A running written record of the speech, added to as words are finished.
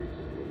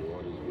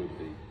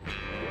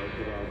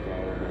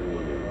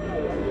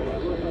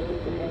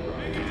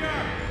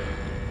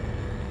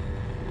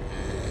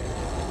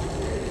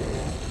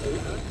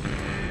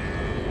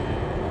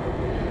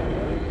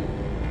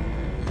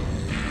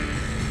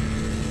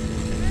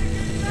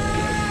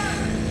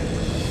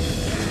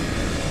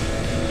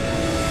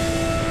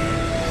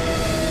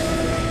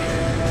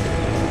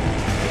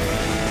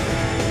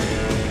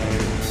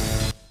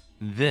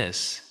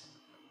This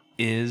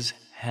is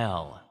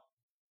hell.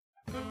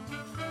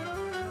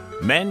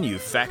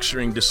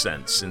 Manufacturing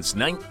dissent since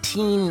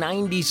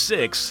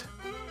 1996.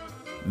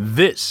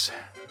 This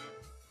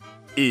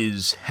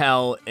is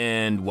hell,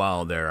 and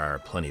while there are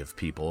plenty of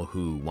people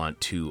who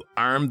want to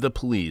arm the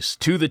police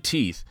to the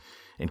teeth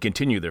and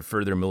continue their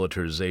further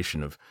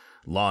militarization of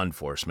law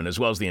enforcement, as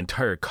well as the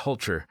entire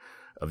culture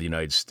of the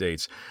United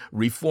States,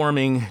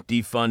 reforming,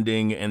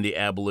 defunding, and the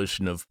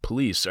abolition of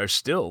police are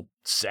still,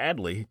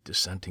 sadly,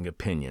 dissenting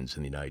opinions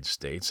in the United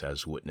States,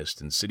 as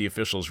witnessed in city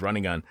officials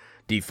running on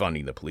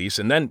defunding the police,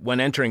 and then, when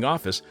entering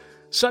office,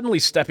 suddenly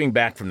stepping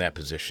back from that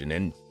position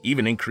and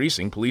even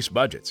increasing police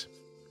budgets.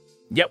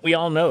 Yet we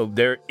all know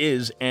there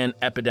is an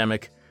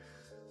epidemic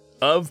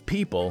of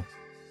people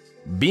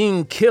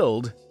being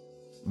killed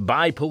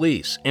by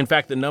police. In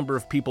fact, the number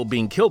of people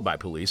being killed by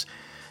police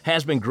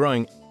has been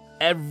growing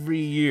every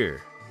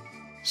year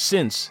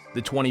since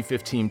the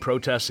 2015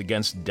 protests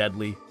against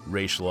deadly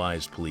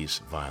racialized police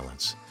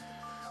violence.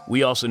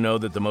 We also know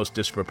that the most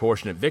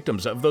disproportionate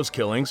victims of those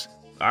killings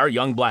are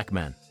young black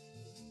men.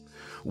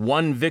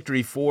 One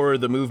victory for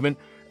the movement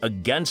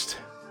against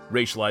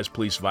racialized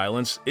police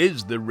violence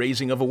is the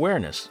raising of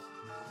awareness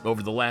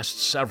over the last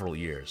several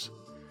years.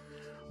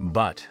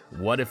 But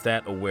what if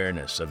that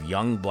awareness of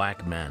young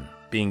black men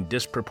being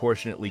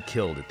disproportionately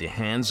killed at the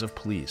hands of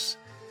police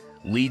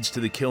leads to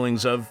the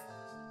killings of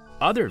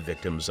other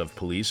victims of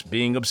police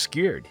being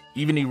obscured,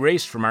 even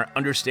erased from our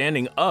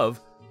understanding of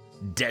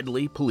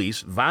deadly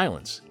police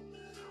violence?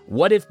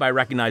 What if by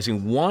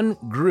recognizing one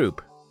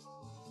group,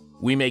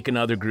 we make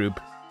another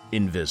group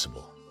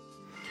invisible?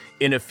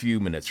 In a few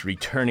minutes,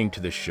 returning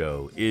to the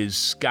show is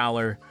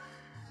scholar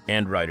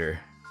and writer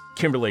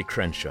Kimberlé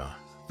Crenshaw,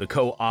 the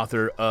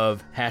co-author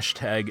of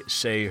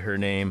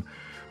 #SayHerName,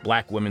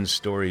 Black Women's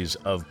Stories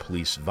of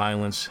Police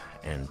Violence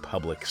and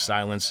Public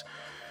Silence,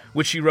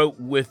 which she wrote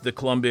with the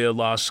Columbia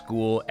Law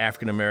School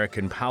African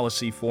American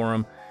Policy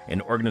Forum, an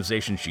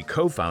organization she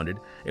co-founded,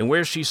 and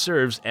where she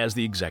serves as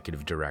the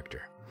executive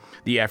director.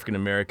 The African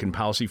American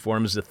Policy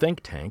Forum is a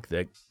think tank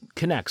that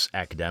connects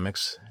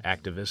academics,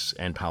 activists,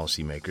 and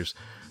policymakers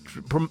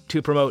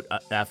to promote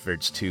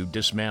efforts to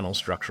dismantle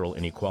structural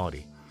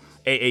inequality.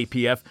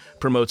 AAPF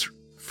promotes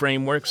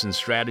frameworks and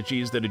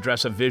strategies that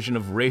address a vision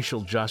of racial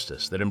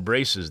justice that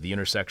embraces the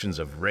intersections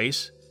of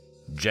race,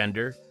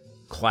 gender,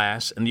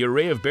 class, and the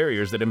array of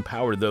barriers that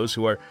empower those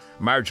who are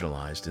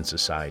marginalized in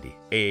society.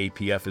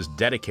 AAPF is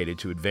dedicated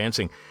to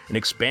advancing and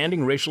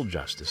expanding racial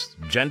justice,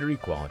 gender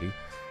equality,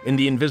 and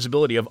the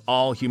invisibility of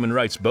all human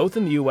rights, both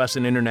in the U.S.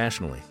 and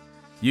internationally.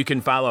 You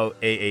can follow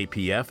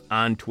AAPF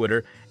on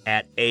Twitter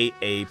at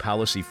AA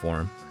Policy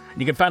Forum.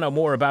 You can find out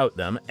more about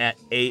them at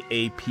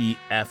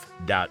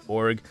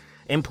aapf.org.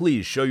 And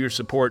please show your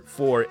support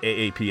for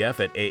AAPF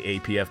at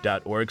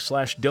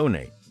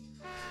aapf.org/donate.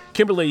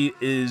 Kimberlé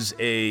is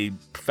a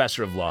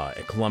professor of law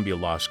at Columbia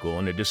Law School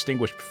and a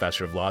distinguished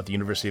professor of law at the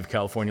University of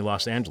California,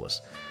 Los Angeles.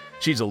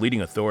 She's a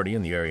leading authority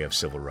in the area of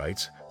civil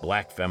rights,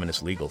 black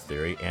feminist legal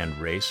theory, and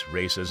race,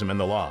 racism, and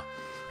the law.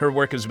 Her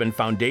work has been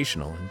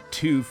foundational in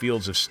two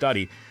fields of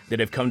study that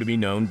have come to be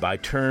known by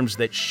terms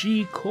that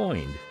she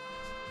coined: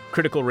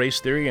 critical race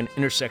theory and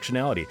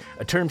intersectionality,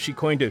 a term she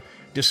coined to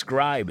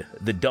describe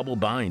the double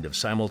bind of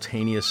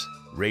simultaneous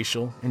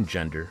racial and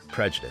gender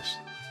prejudice.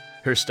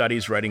 Her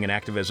studies, writing, and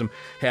activism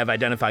have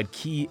identified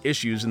key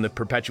issues in the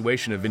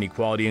perpetuation of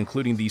inequality,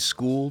 including the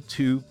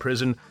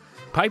school-to-prison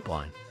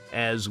pipeline,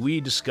 as we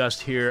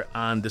discussed here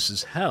on This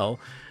Is Hell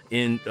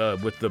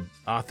with the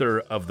author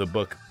of the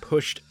book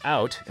Pushed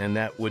Out, and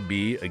that would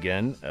be,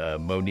 again,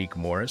 Monique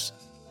Morris.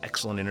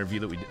 Excellent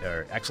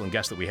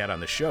guest that we had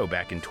on the show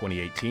back in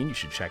 2018. You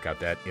should check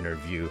out that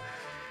interview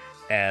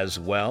as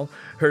well.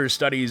 Her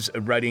studies,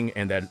 writing,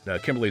 and that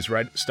Kimberlé's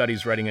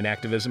studies, writing, and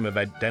activism have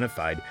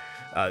identified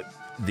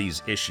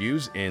these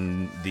issues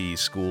in the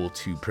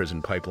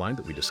school-to-prison pipeline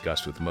that we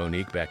discussed with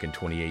Monique back in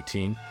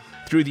 2018.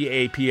 Through the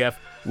AAPF,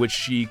 which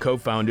she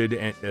co-founded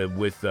through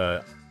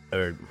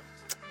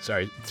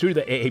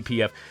the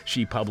AAPF,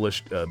 she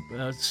published a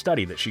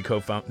study that she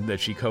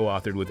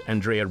co-authored with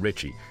Andrea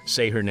Ritchie,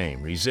 Say Her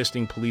Name,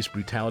 Resisting Police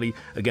Brutality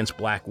Against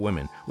Black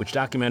Women, which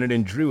documented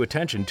and drew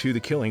attention to the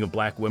killing of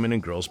black women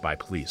and girls by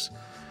police.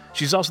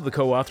 She's also the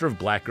co-author of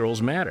Black Girls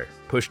Matter,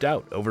 Pushed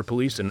Out,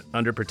 Overpoliced, and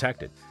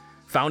Underprotected,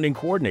 founding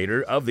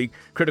coordinator of the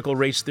Critical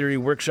Race Theory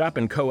Workshop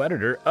and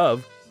co-editor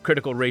of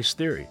Critical Race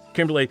Theory.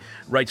 Kimberlé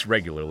writes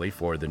regularly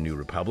for The New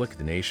Republic,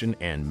 The Nation,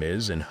 and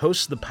Ms., and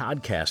hosts the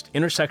podcast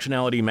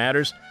Intersectionality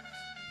Matters,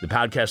 the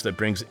podcast that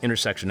brings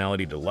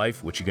intersectionality to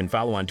life, which you can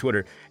follow on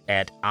Twitter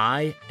at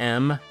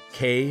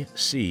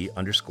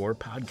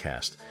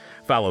IMKC_podcast.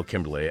 Follow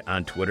Kimberlé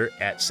on Twitter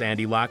at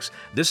SandyLocks.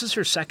 This is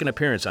her second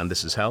appearance on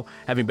This Is Hell,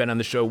 having been on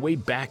the show way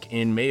back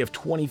in May of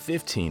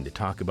 2015 to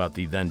talk about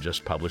the then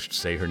just published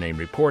Say Her Name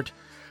report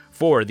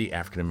for the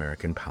African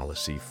American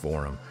Policy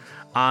Forum.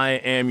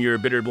 I am your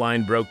bitter,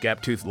 blind, broke,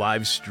 gap-toothed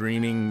live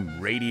streaming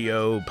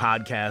radio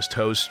podcast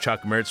host,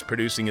 Chuck Mertz,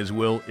 producing is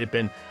Will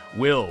Ippen.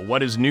 Will,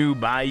 what is new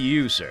by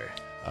you, sir?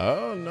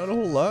 Oh, not a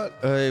whole lot.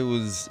 I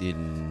was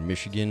in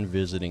Michigan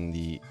visiting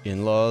the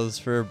in-laws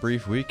for a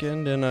brief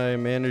weekend, and I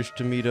managed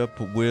to meet up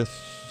with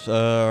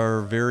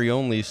our very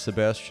only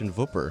Sebastian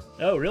Wupper.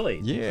 Oh, really?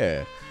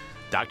 Yeah.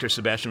 Dr.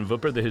 Sebastian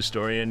Wupper, the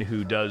historian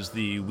who does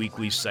the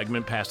weekly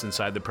segment Past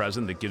Inside the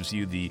Present that gives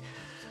you the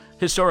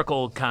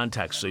historical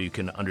context so you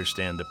can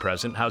understand the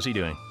present. How's he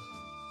doing?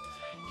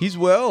 He's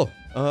well.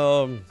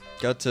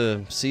 Got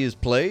to see his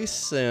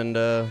place, and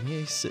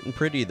he's sitting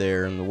pretty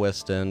there in the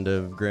west end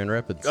of Grand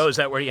Rapids. Oh, is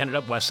that where he ended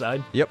up, West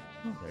Side? Yep.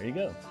 Oh, there you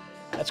go.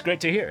 That's great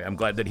to hear. I'm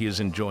glad that he is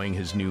enjoying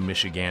his new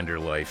Michigander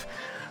life.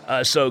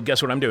 So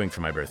guess what I'm doing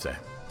for my birthday?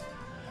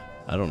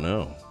 I don't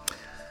know.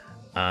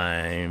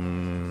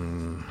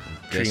 I'm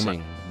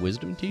Guessing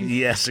wisdom teeth?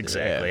 Yes,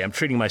 exactly. Yeah. I'm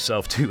treating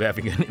myself to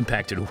having an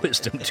impacted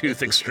wisdom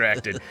tooth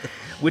extracted,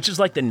 which is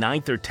like the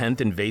 9th or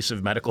 10th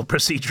invasive medical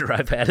procedure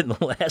I've had in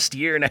the last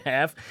year and a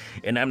half,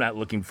 and I'm not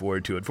looking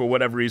forward to it. For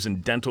whatever reason,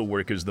 dental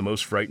work is the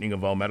most frightening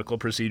of all medical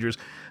procedures.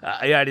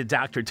 I had a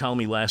doctor tell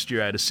me last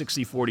year I had a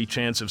 60-40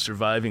 chance of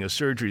surviving a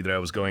surgery that I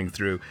was going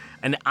through,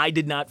 and I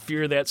did not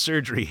fear that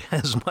surgery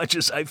as much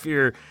as I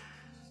fear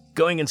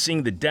going and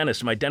seeing the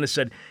dentist. My dentist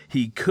said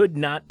he could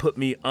not put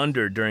me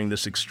under during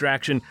this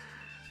extraction,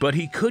 but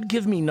he could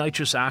give me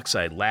nitrous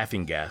oxide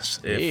laughing gas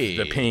if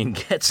the pain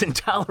gets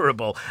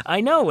intolerable.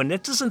 I know, and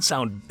it doesn't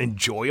sound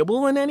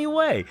enjoyable in any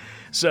way.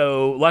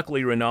 So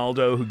luckily,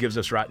 Ronaldo, who gives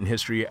us rotten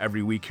history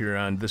every week here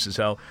on This Is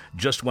Hell,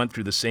 just went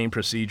through the same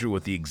procedure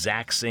with the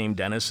exact same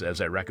dentist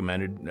as I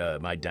recommended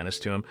my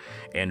dentist to him.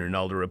 And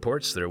Ronaldo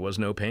reports there was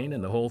no pain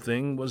and the whole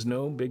thing was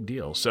no big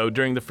deal. So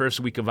during the first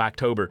week of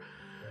October,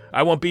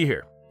 I won't be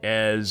here,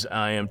 as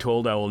I am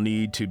told I will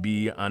need to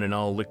be on an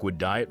all-liquid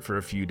diet for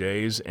a few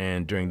days,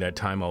 and during that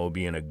time I will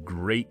be in a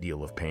great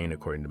deal of pain,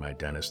 according to my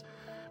dentist.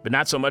 But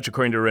not so much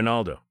according to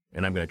Ronaldo,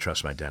 and I'm going to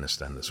trust my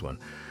dentist on this one.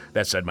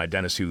 That said, my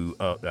dentist who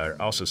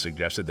also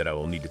suggested that I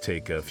will need to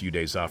take a few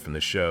days off from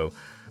the show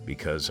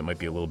because it might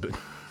be a little bit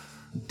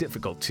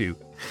difficult to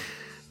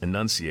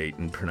enunciate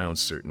and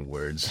pronounce certain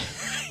words.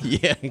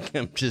 Yeah,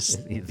 I'm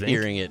just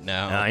hearing it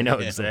now. I know,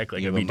 yeah. exactly.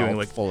 I'm going to be doing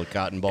like full of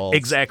cotton balls.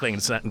 Exactly, and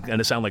it's going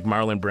to sound like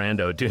Marlon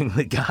Brando doing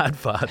The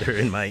Godfather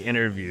in my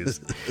interviews.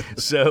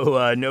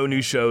 So no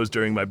new shows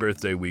during my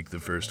birthday week,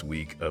 the first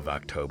week of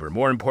October.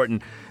 More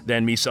important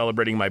than me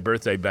celebrating my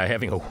birthday by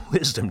having a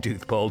wisdom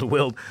tooth pulled,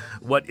 Will,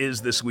 what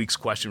is this week's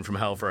question from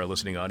hell for our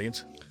listening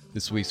audience?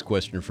 This week's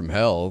question from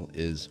hell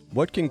is,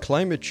 what can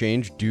climate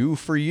change do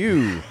for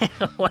you?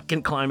 What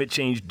can climate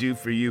change do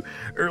for you?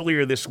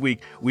 Earlier this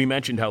week, we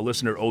mentioned how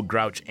listener Old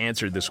Grouch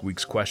answered this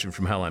week's question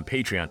from hell on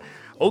Patreon.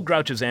 Old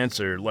Grouch's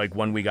answer, like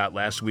one we got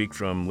last week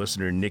from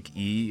listener Nick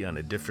E. on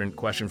a different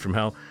question from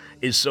hell,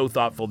 is so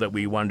thoughtful that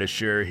we wanted to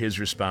share his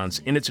response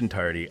in its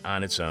entirety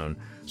on its own.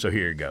 So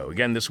here you go.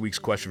 Again, this week's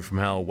question from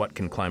hell, what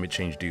can climate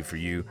change do for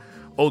you?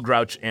 Old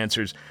Grouch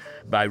answers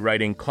by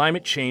writing,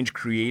 climate change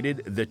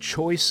created the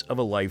choice of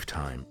a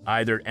lifetime,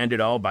 either end it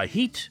all by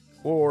heat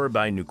or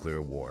by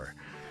nuclear war.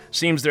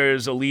 Seems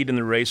there's a lead in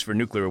the race for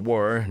nuclear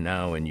war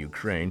now in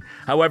Ukraine.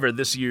 However,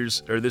 this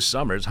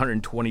summer's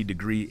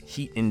 120-degree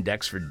heat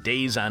index for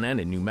days on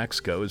end in New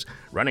Mexico is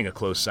running a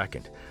close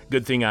second.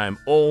 Good thing I'm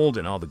old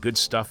and all the good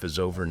stuff is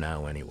over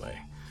now anyway.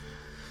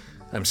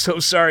 I'm so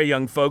sorry,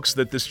 young folks,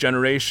 that this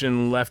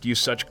generation left you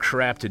such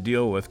crap to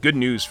deal with. Good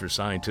news for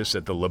scientists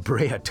at the La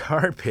Brea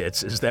tar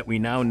pits is that we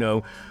now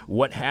know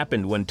what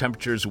happened when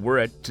temperatures were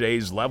at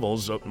today's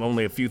levels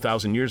only a few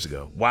thousand years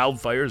ago.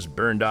 Wildfires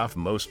burned off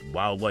most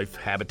wildlife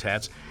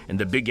habitats, and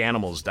the big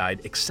animals died,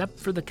 except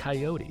for the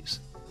coyotes.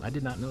 I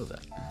did not know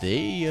that.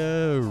 They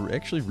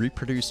actually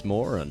reproduce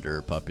more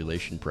under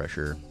population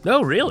pressure.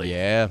 Oh, really?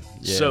 Yeah.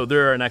 So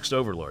they're our next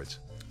overlords.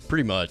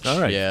 Pretty much. All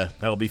right. Yeah.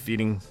 I'll be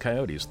feeding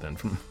coyotes then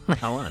from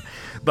now on.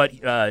 But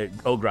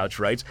Old Grouch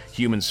writes,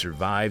 humans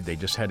survived. They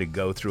just had to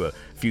go through a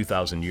few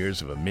thousand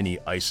years of a mini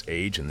ice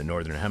age in the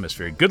northern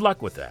hemisphere. Good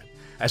luck with that.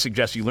 I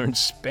suggest you learn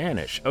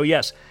Spanish. Oh,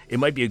 yes, it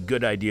might be a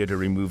good idea to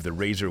remove the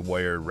razor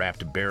wire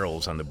wrapped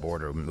barrels on the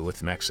border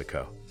with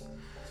Mexico.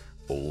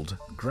 Old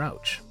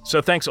Grouch.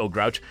 So thanks, Old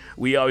Grouch.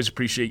 We always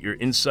appreciate your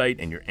insight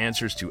and your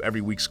answers to every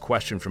week's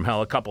question from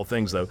hell. A couple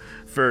things, though.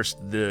 First,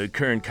 the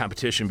current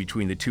competition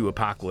between the two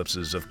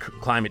apocalypses of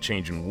climate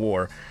change and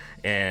war,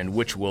 and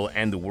which will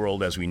end the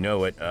world as we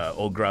know it.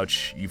 Old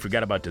Grouch, you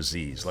forgot about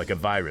disease, like a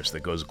virus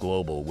that goes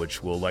global,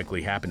 which will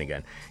likely happen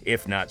again,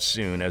 if not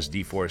soon, as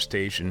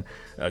deforestation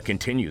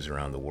continues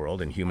around the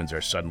world and humans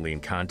are suddenly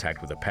in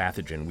contact with a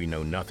pathogen we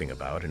know nothing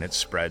about, and it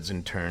spreads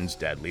and turns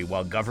deadly,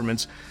 while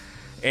governments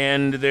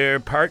and their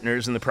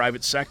partners in the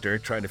private sector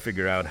try to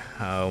figure out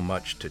how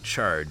much to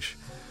charge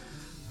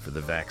for the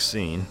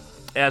vaccine.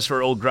 As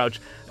for Old Grouch,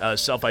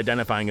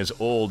 self-identifying as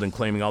old and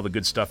claiming all the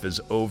good stuff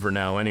is over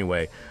now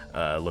anyway,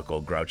 look,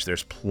 Old Grouch,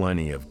 there's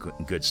plenty of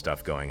good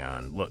stuff going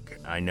on. Look,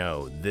 I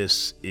know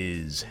this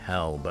is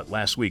hell, but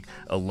last week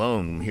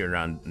alone here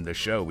on the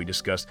show, we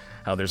discussed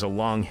how there's a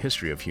long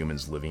history of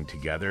humans living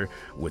together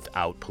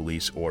without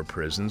police or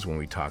prisons when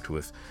we talked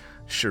with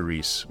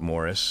Charisse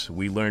Morris.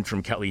 We learned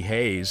from Kelly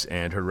Hayes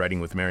and her writing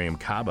with Miriam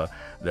Kaba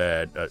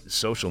that a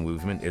social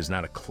movement is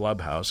not a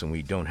clubhouse and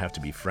we don't have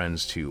to be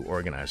friends to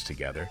organize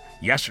together.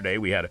 Yesterday,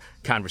 we had a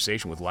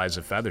conversation with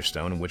Liza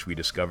Featherstone in which we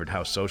discovered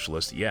how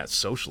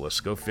socialists,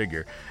 go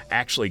figure,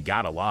 actually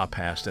got a law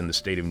passed in the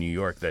state of New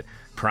York that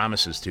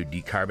promises to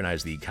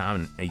decarbonize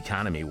the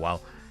economy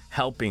while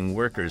helping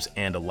workers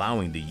and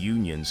allowing the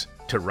unions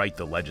to write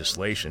the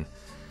legislation.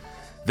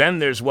 Then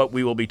there's what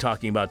we will be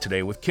talking about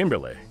today with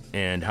Kimberlé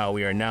and how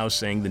we are now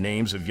saying the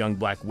names of young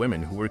black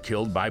women who were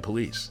killed by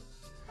police.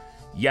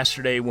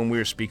 Yesterday, when we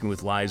were speaking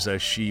with Liza,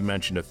 she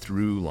mentioned a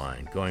through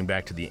line going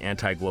back to the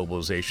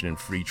anti-globalization and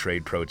free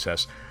trade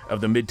protests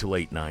of the mid to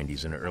late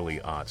 90s and early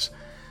aughts.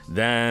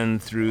 Then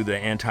through the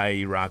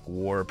anti-Iraq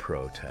war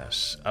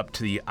protests, up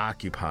to the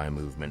Occupy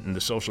movement and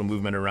the social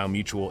movement around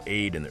mutual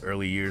aid in the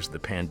early years of the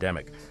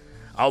pandemic,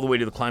 all the way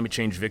to the climate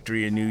change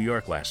victory in New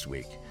York last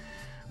week.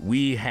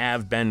 We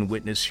have been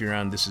witness here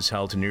on This Is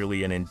Hell to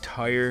nearly an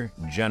entire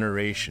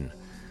generation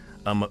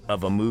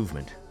of a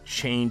movement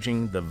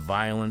changing the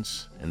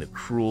violence and the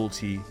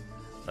cruelty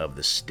of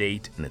the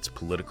state and its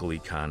political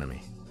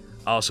economy.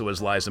 Also,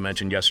 as Liza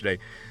mentioned yesterday,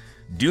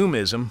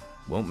 doomism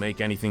won't make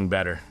anything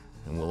better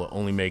and will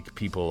only make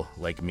people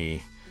like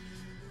me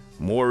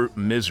more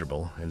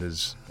miserable,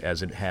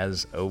 as it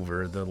has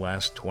over the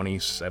last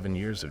 27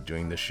 years of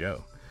doing this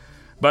show.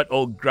 But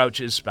old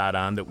Grouch is spot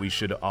on that we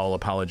should all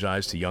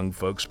apologize to young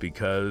folks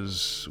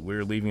because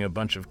we're leaving a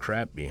bunch of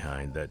crap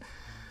behind that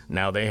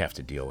now they have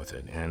to deal with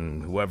it.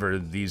 And whoever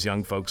these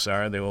young folks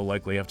are, they will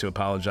likely have to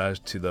apologize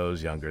to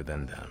those younger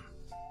than them.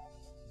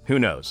 Who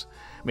knows?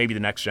 Maybe the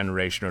next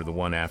generation or the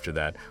one after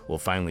that will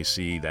finally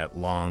see that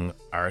long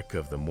arc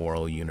of the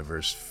moral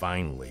universe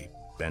finally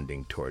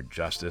bending toward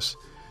justice.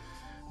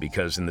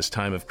 Because in this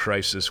time of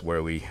crisis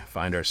where we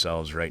find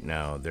ourselves right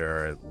now, there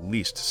are at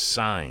least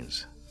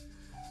signs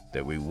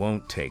that we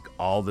won't take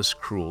all this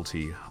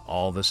cruelty,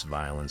 all this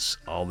violence,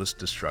 all this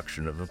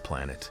destruction of the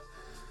planet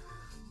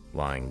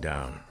lying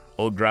down.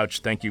 Old Grouch,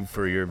 thank you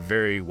for your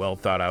very well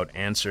thought out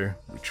answer.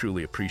 We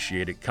truly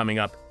appreciate it. Coming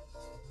up,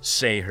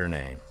 say her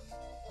name.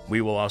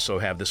 We will also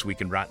have This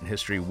Week in Rotten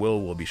History.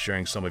 Will be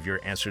sharing some of your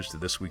answers to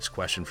this week's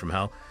question from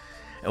hell.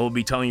 And we'll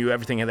be telling you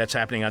everything that's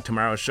happening on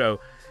tomorrow's show,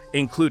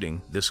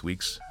 including this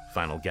week's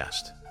final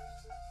guest.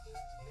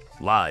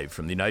 Live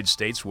from the United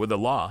States, where the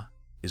law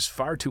is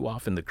far too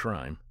often the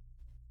crime,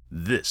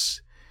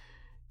 this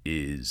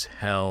is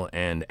hell,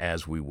 and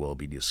as we will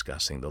be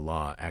discussing, the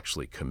law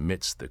actually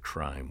commits the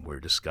crime we're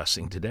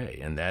discussing today,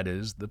 and that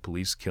is the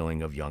police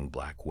killing of young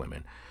black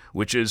women,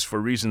 which is,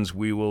 for reasons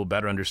we will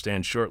better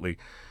understand shortly,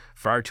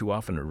 far too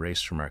often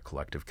erased from our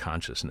collective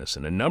consciousness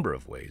in a number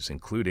of ways,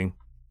 including,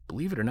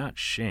 believe it or not,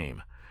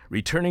 shame.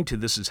 Returning to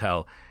This Is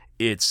Hell,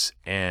 it's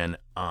an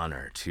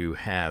honor to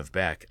have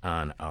back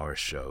on our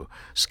show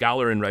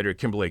scholar and writer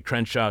Kimberlé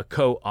Crenshaw,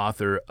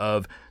 co-author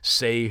of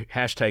Say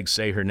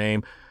Her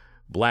Name,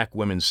 Black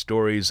Women's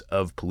Stories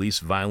of Police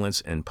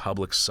Violence and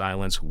Public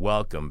Silence.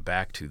 Welcome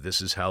back to This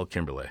Is Hell,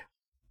 Kimberlé.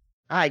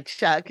 Hi,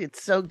 Chuck.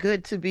 It's so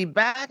good to be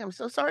back. I'm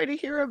so sorry to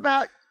hear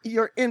about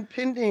your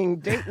impending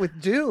date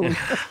with Dune.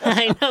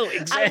 I know,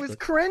 exactly. I was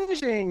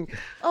cringing.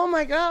 Oh,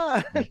 my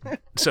God.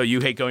 So you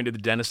hate going to the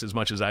dentist as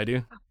much as I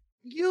do?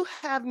 You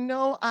have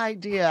no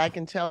idea. I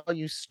can tell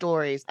you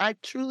stories. I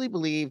truly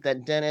believe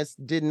that dentists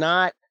did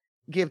not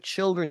give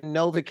children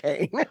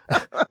Novocaine.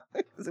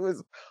 It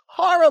was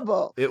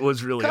horrible. It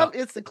was really...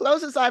 It's the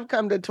closest I've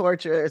come to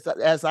torture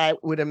as I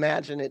would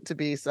imagine it to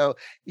be. So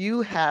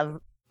you have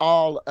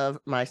all of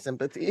my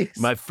sympathies.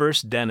 My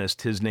first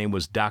dentist, his name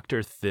was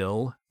Dr.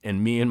 Thill,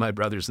 and me and my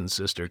brothers and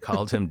sister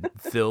called him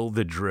Thill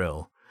the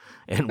Drill.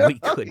 And we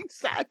could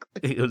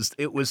exactly.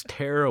 It was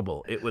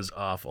terrible. It was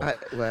awful.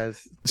 It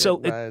was.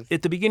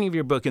 At the beginning of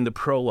your book, in the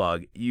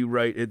prologue, you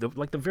write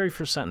the very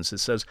first sentence. It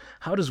says,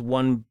 "How does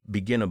one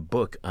begin a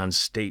book on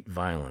state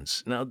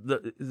violence?" Now,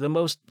 the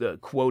most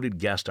quoted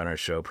guest on our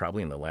show,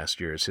 probably in the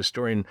last year, is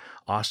historian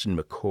Austin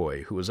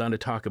McCoy, who was on to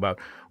talk about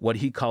what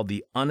he called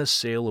the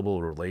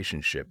unassailable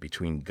relationship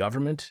between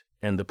government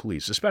and the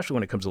police, especially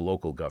when it comes to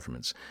local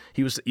governments.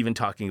 He was even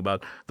talking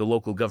about the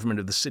local government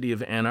of the city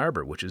of Ann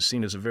Arbor, which is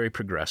seen as a very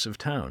progressive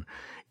town.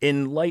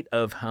 In light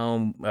of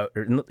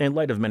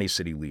many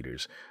city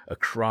leaders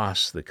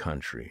across the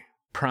country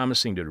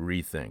promising to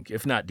rethink,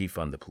 if not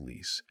defund the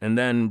police, and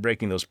then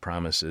breaking those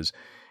promises,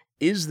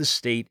 is the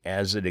state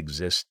as it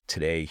exists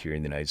today here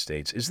in the United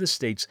States, is the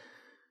state's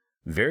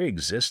very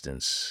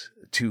existence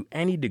to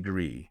any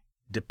degree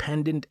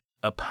dependent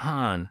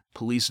upon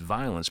police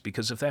violence?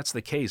 Because if that's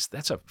the case,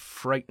 that's a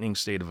frightening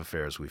state of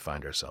affairs we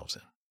find ourselves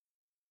in.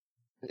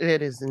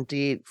 It is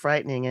indeed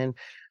frightening. And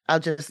I'll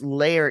just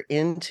layer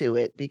into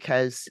it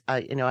because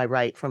I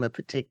write from a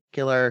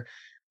particular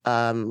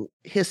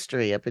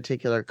history, a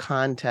particular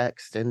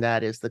context, and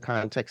that is the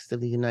context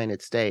of the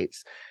United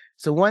States.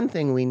 So one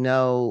thing we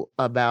know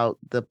about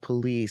the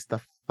police, the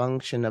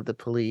function of the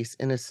police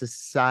in a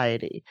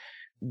society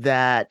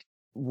that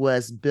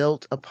was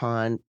built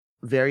upon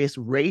various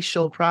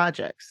racial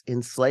projects.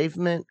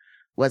 Enslavement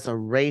was a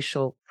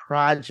racial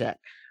project.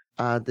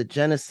 the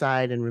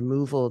genocide and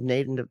removal of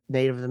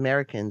Native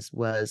Americans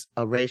was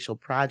a racial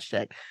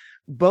project.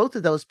 Both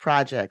of those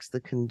projects,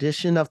 the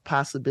condition of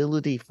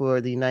possibility for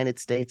the United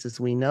States as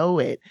we know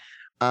it,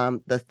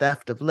 the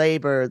theft of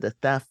labor, the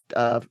theft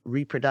of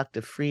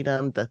reproductive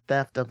freedom, the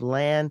theft of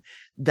land,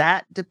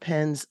 that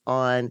depends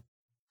on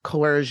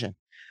coercion.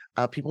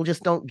 People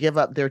just don't give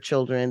up their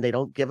children. They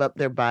don't give up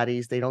their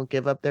bodies. They don't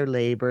give up their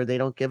labor. They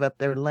don't give up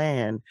their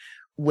land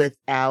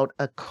without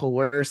a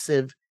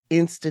coercive,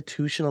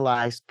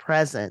 institutionalized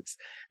presence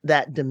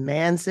that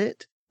demands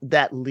it,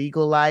 that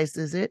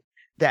legalizes it,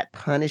 that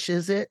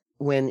punishes it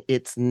when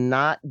it's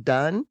not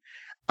done.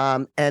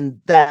 And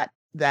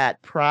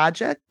that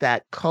project,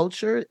 that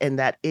culture, and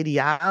that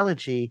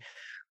ideology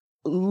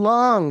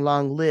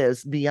long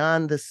lives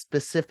beyond the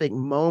specific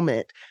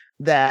moment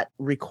that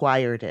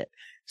required it.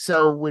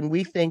 So when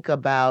we think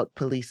about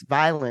police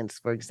violence,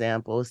 for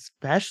example,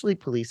 especially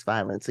police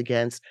violence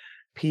against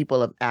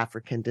people of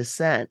African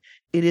descent,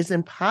 it is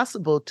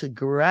impossible to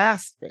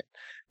grasp it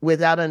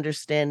without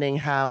understanding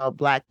how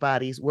Black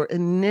bodies were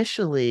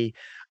initially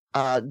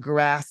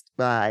grasped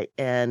by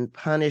and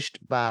punished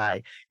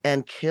by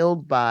and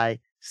killed by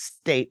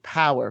state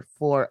power.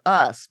 For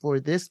us, for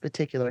this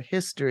particular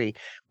history,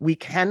 we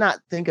cannot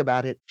think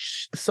about it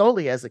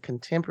solely as a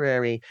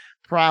contemporary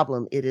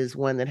problem. It is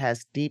one that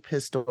has deep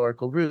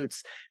historical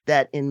roots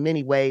that in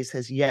many ways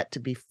has yet to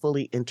be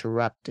fully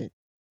interrupted.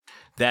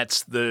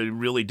 That's the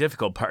really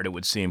difficult part, it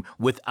would seem.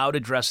 Without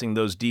addressing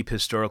those deep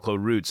historical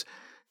roots,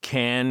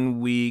 can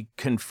we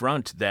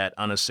confront that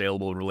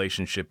unassailable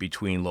relationship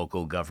between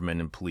local government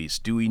and police?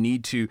 Do we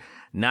need to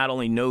not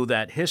only know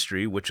that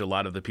history, which a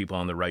lot of the people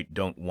on the right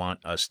don't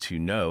want us to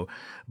know,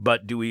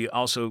 but do we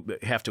also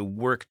have to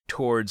work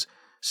towards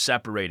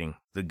separating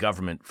the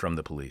government from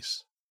the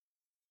police?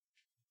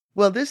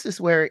 Well, this is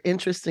where,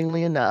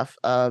 interestingly enough,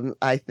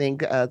 I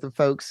think the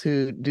folks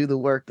who do the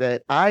work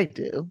that I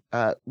do,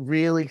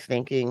 really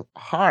thinking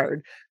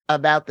hard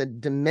about the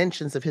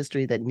dimensions of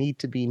history that need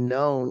to be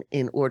known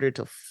in order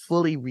to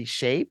fully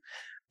reshape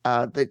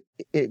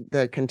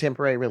the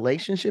contemporary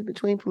relationship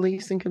between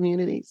police and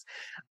communities.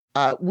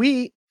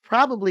 We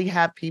probably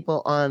have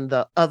people on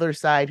the other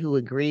side who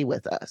agree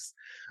with us,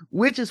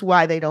 which is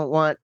why they don't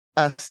want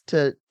us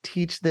to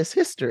teach this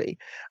history.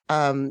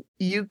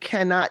 You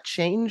cannot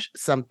change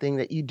something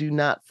that you do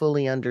not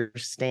fully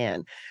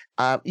understand.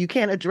 You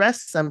can't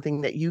address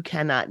something that you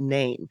cannot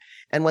name.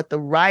 And what the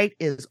right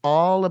is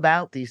all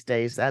about these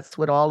days, that's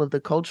what all of the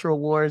cultural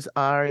wars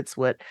are. It's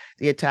what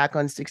the attack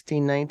on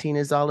 1619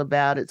 is all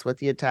about. It's what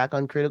the attack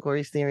on critical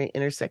race theory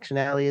and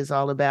intersectionality is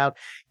all about,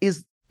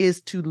 is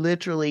to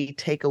literally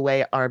take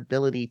away our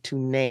ability to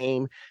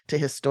name, to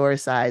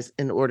historicize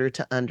in order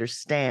to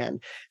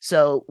understand.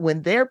 So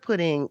when they're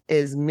putting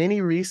as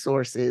many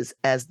resources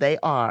as they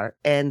are,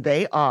 and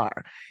they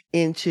are,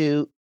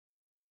 into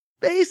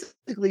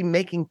basically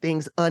making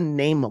things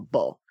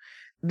unnameable,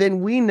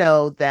 then we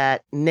know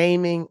that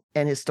naming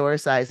and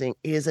historicizing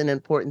is an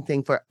important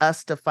thing for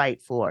us to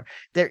fight for.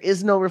 There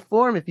is no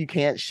reform if you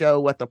can't show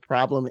what the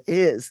problem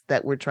is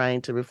that we're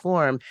trying to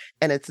reform.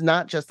 And it's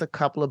not just a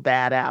couple of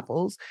bad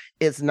apples.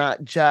 It's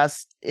not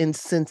just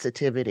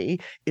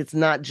insensitivity. It's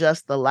not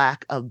just the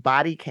lack of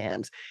body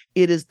cams.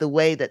 It is the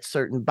way that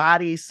certain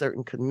bodies,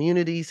 certain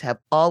communities have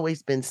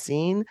always been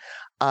seen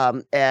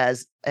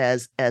as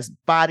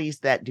bodies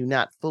that do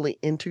not fully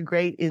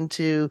integrate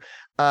into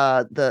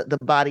the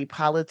body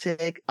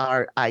politic.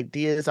 Our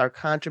ideas, our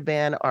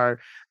contraband, our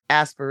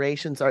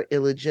aspirations are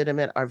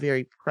illegitimate. Our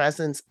very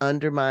presence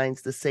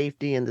undermines the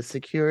safety and the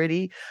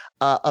security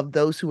of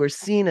those who are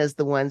seen as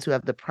the ones who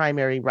have the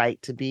primary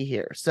right to be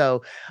here.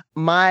 So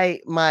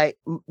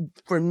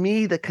for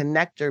me, the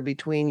connector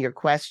between your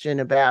question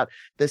about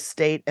the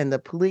state and the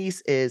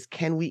police is,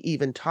 can we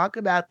even talk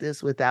about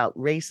this without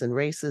race and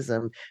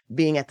racism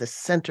being at the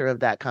center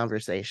of that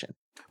conversation?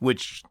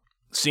 Which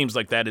seems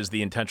like that is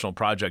the intentional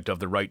project of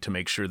the right, to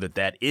make sure that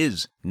that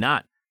is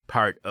not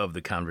part of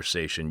the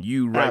conversation.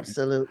 You write,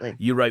 absolutely.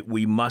 You write,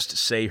 we must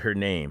say her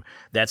name.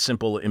 That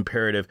simple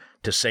imperative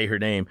to say her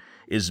name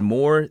is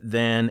more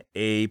than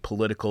a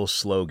political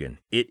slogan.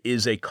 It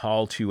is a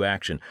call to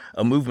action,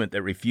 a movement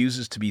that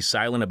refuses to be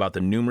silent about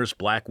the numerous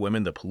Black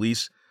women the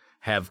police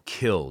have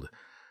killed.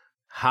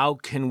 How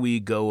can we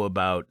go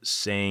about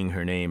saying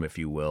her name, if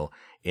you will,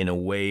 in a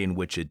way in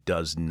which it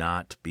does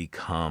not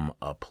become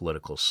a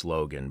political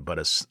slogan, but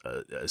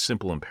a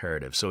simple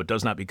imperative? So it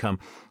does not become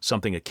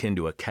something akin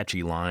to a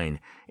catchy line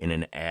in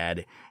an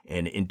ad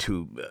and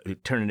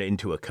turn it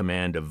into a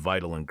command of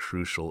vital and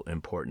crucial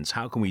importance.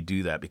 How can we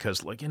do that?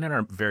 Because in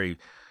our very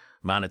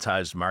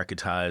monetized,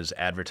 marketized,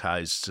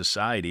 advertised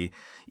society,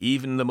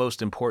 even the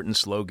most important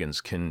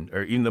slogans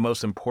even the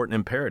most important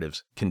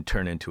imperatives can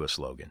turn into a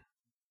slogan.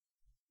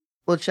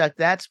 Well, Chuck,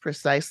 that's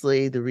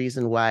precisely the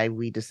reason why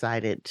we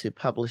decided to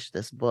publish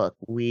this book.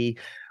 We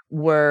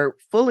were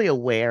fully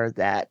aware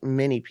that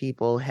many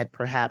people had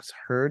perhaps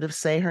heard of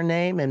Say Her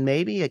Name and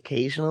maybe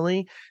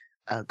occasionally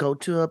go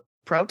to a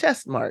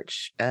protest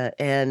march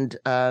and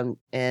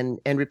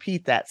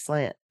repeat that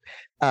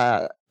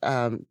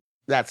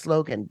that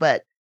slogan.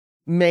 But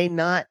may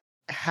not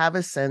have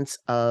a sense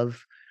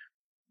of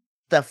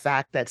the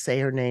fact that Say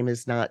Her Name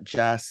is not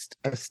just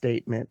a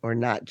statement or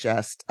not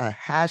just a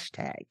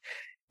hashtag.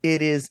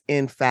 It is,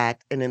 in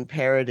fact, an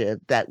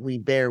imperative that we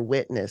bear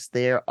witness.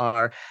 There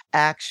are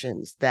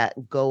actions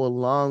that go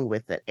along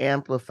with it,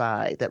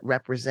 amplify, that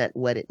represent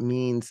what it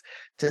means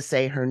to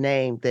say her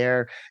name.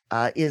 There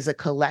is a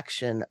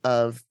collection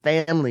of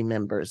family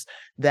members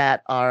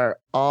that are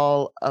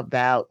all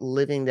about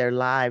living their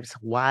lives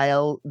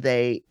while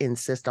they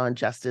insist on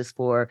justice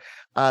for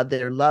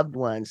their loved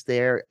ones.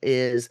 There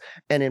is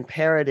an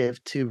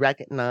imperative to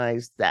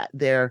recognize that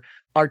there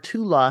are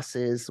two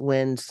losses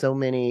when so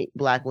many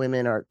Black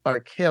women are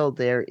killed.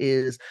 There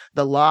is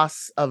the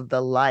loss of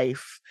the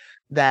life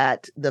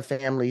that the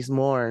families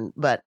mourn,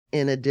 but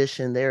in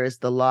addition, there is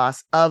the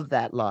loss of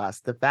that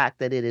loss. The fact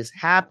that it has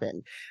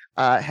happened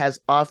has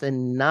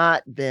often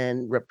not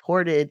been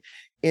reported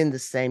in the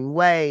same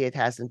way. It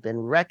hasn't been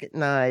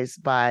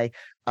recognized by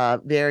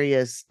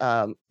various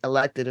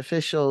elected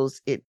officials.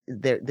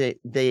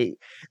 The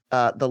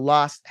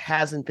loss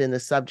hasn't been the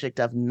subject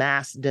of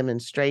mass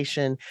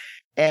demonstration.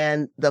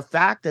 And the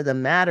fact of the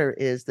matter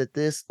is that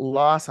this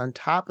loss on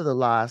top of the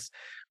loss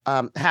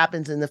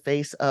happens in the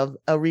face of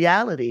a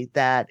reality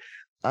that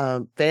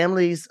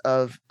families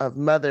of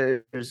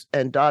mothers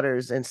and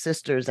daughters and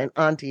sisters and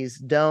aunties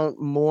don't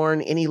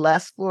mourn any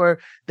less for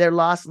their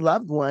lost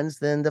loved ones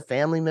than the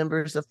family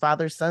members of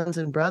fathers, sons,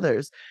 and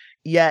brothers.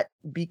 Yet,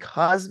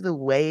 because of the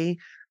way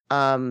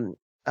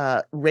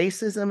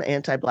racism,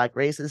 anti-Black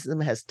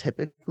racism, has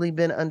typically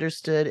been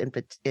understood,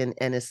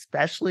 and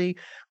especially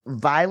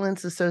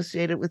violence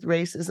associated with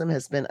racism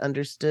has been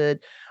understood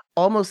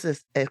almost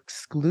as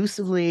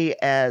exclusively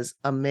as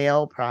a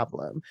male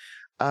problem.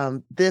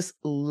 This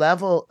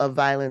level of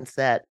violence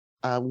that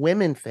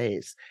women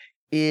face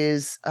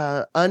is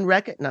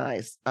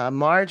unrecognized,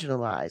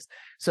 marginalized.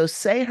 So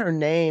Say Her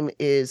Name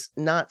is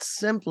not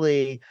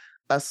simply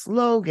a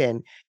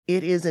slogan,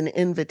 it is an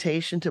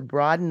invitation to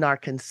broaden our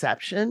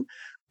conception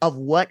of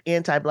what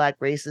anti-Black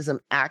racism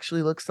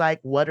actually looks like,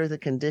 what are the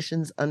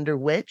conditions under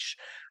which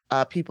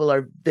people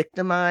are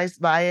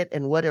victimized by it,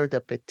 and what are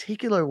the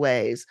particular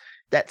ways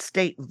that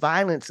state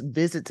violence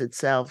visits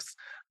itself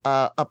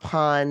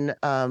upon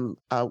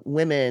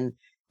women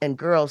and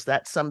girls.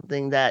 That's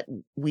something that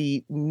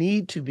we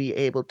need to be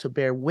able to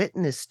bear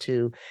witness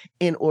to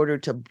in order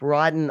to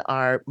broaden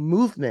our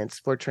movements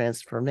for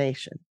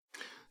transformation.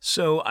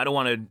 So I don't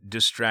want to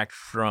distract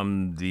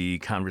from the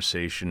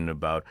conversation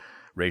about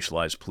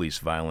racialized police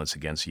violence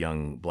against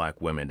young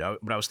Black women,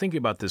 but I was thinking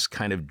about this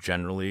kind of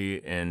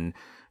generally. And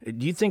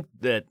do you think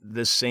that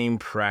the same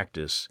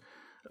practice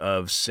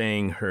of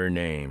saying her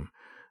name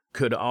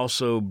could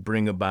also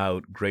bring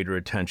about greater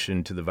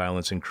attention to the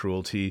violence and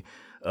cruelty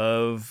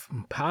of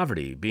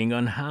poverty, being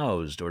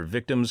unhoused, or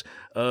victims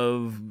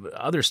of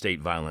other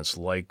state violence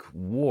like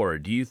war?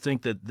 Do you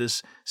think that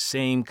this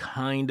same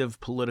kind of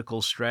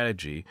political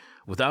strategy,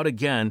 without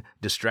again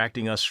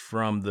distracting us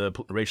from the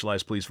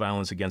racialized police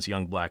violence against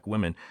young Black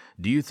women,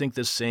 do you think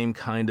this same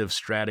kind of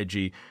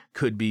strategy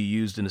could be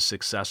used in a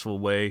successful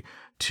way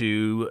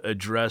to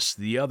address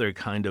the other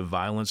kind of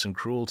violence and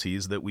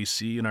cruelties that we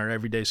see in our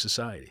everyday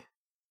society?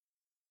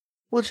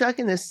 Well, Chuck,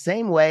 in the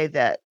same way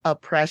that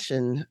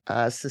oppression,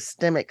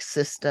 systemic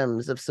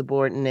systems of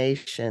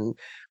subordination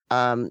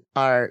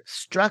are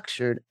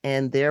structured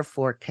and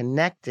therefore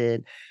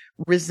connected,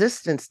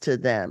 resistance to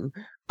them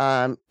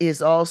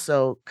is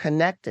also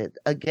connected.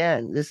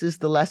 Again, this is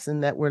the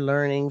lesson that we're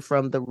learning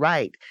from the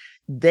right.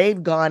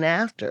 They've gone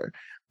after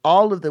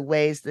all of the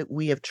ways that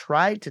we have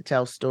tried to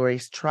tell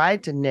stories,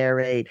 tried to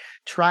narrate,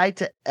 tried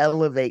to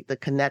elevate the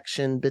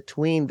connection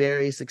between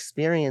various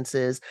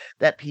experiences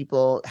that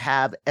people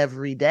have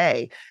every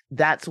day.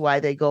 That's why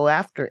they go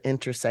after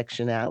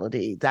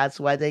intersectionality. That's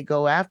why they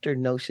go after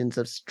notions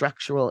of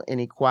structural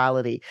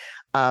inequality.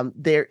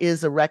 There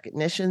is a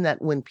recognition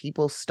that when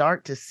people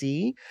start to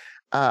see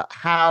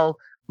how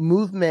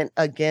movement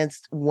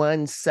against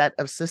one set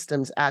of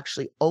systems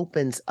actually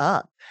opens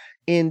up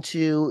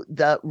into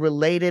the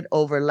related,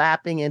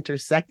 overlapping,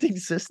 intersecting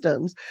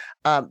systems,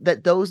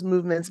 that those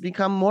movements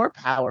become more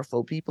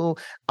powerful. People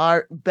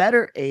are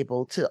better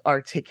able to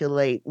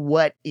articulate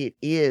what it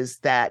is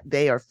that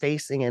they are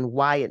facing and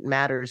why it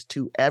matters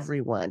to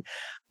everyone.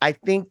 I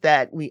think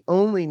that we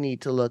only need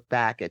to look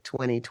back at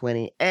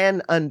 2020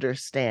 and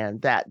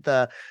understand that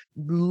the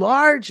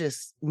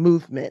largest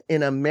movement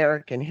in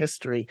American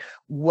history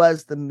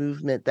was the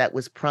movement that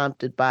was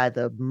prompted by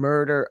the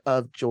murder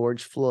of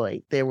George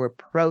Floyd. There were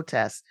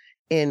protests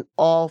in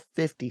all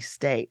 50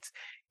 states.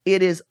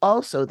 It is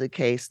also the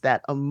case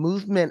that a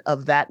movement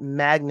of that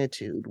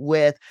magnitude,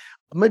 with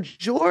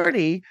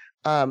majority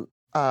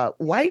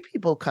white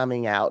people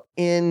coming out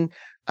in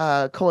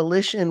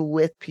coalition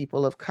with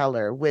people of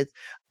color, with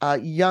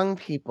young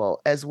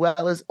people as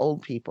well as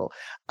old people.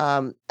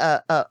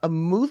 A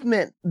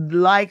movement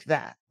like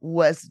that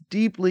was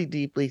deeply,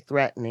 deeply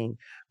threatening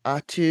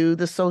to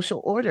the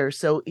social order.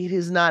 So it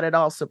is not at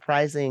all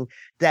surprising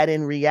that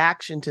in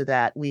reaction to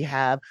that, we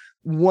have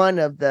one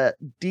of the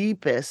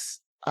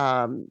deepest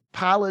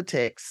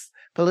politics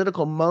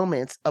political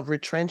moments of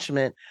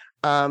retrenchment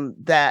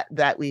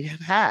that we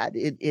have had.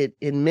 It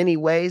in many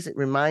ways it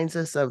reminds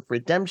us of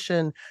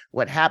redemption,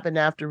 what happened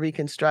after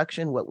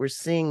Reconstruction. What we're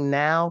seeing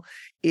now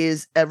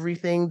is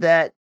everything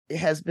that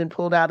has been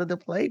pulled out of the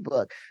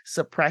playbook: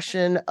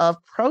 suppression of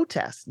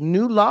protests,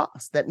 new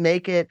laws that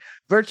make it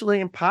virtually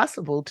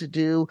impossible to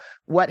do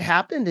what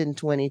happened in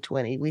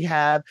 2020. We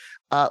have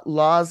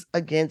laws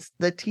against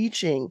the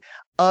teaching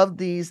of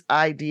these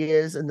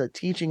ideas and the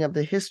teaching of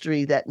the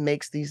history that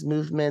makes these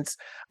movements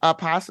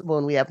possible.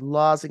 And we have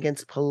laws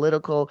against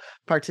political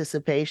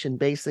participation,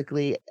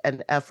 basically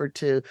an effort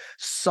to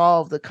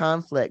solve the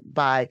conflict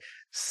by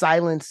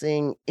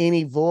silencing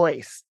any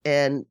voice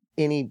and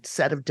any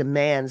set of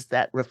demands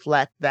that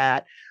reflect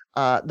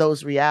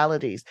those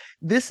realities.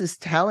 This is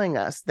telling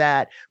us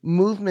that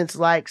movements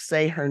like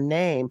Say Her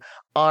Name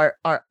are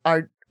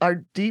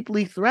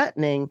deeply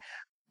threatening,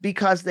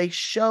 because they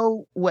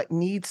show what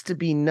needs to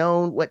be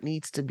known, what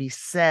needs to be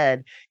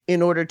said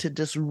in order to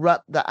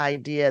disrupt the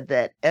idea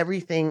that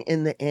everything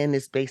in the end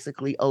is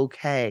basically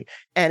okay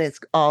and it's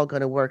all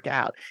going to work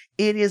out.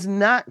 It is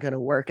not going to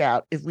work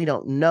out if we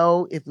don't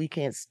know, if we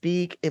can't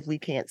speak, if we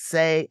can't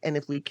say, and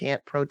if we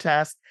can't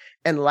protest.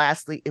 And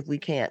lastly, if we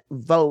can't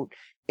vote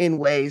in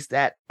ways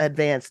that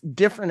advance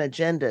different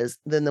agendas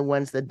than the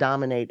ones that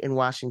dominate in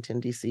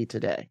Washington, D.C.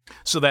 today.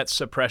 So that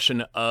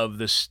suppression of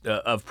this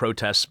of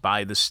protests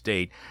by the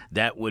state,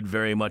 that would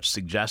very much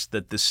suggest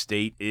that the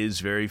state is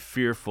very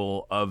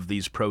fearful of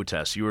these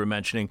protests. You were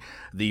mentioning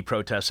the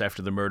protests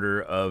after the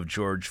murder of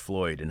George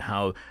Floyd and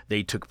how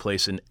they took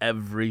place in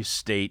every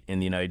state in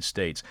the United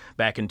States.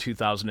 Back in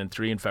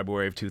 2003, in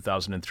February of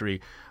 2003,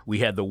 we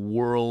had the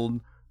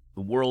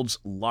world's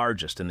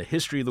largest, in the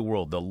history of the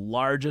world, the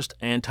largest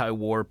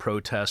anti-war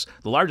protests,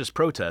 the largest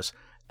protests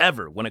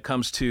ever when it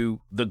comes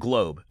to the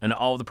globe and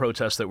all the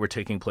protests that were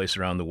taking place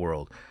around the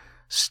world.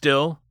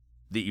 Still,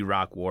 the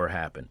Iraq War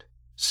happened.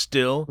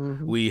 Still,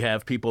 we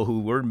have people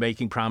who were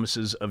making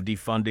promises of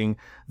defunding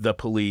the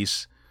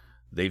police.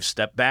 They've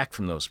stepped back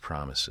from those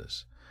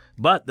promises.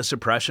 But the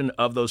suppression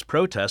of those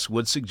protests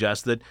would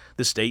suggest that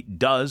the state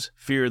does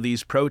fear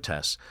these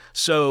protests.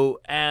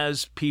 So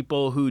as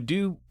people who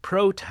do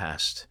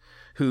protest,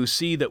 who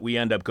see that we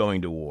end up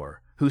going to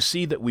war, who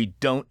see that we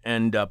don't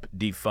end up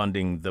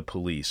defunding the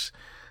police,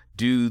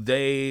 do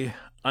they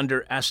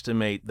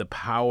underestimate the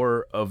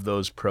power of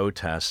those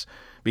protests?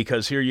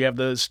 Because here you have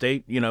the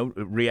state,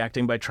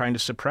 reacting by trying to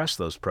suppress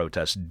those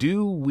protests.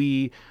 Do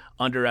we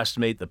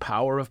underestimate the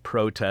power of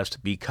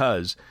protest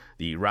because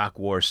the Iraq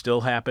War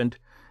still happened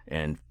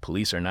and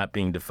police are not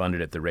being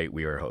defunded at the rate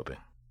we are hoping?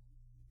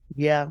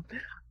 Yeah,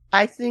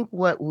 I think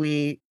what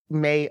we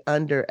may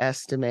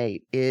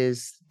underestimate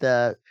is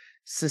the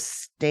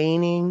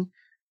sustaining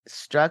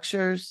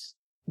structures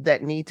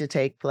that need to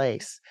take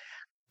place.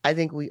 I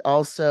think we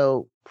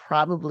also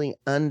probably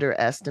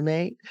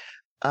underestimate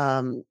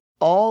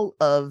all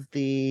of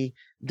the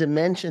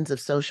dimensions of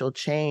social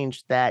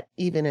change that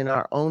even in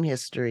our own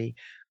history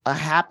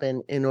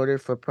happen in order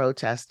for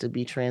protests to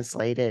be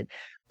translated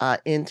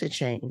into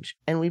change.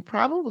 And we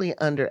probably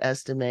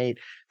underestimate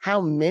how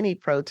many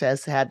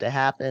protests had to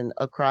happen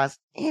across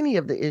any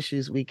of the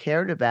issues we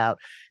cared about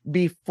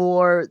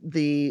before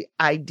the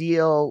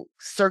ideal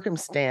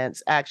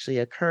circumstance actually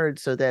occurred,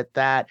 so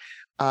that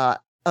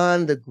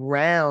on the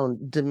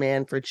ground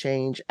demand for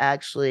change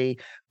actually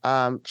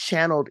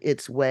channeled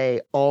its way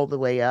all the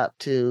way up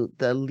to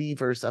the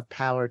levers of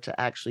power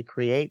to actually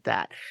create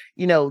that.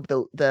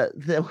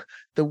 The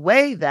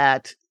way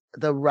that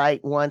the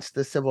right wants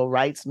the civil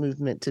rights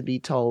movement to be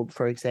told,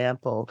 for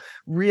example,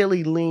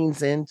 really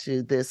leans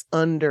into this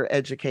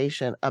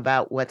undereducation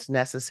about what's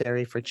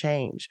necessary for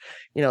change.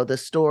 The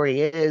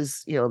story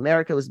is,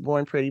 America was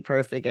born pretty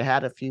perfect. It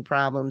had a few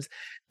problems.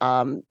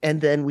 And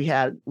then we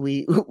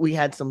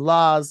had some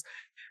laws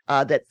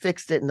that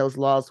fixed it, and those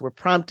laws were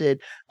prompted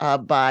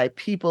by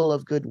people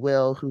of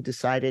goodwill who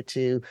decided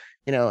to,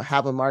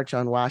 have a march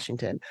on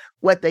Washington.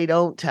 What they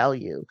don't tell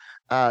you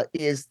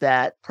is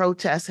that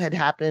protests had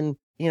happened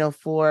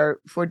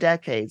for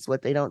decades.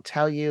 What they don't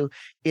tell you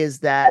is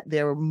that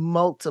there were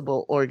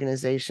multiple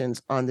organizations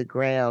on the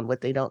ground.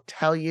 What they don't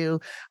tell you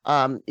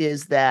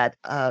is that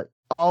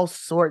all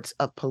sorts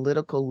of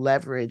political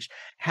leverage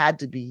had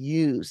to be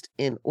used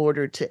in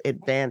order to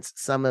advance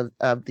some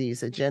of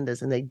these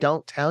agendas. And they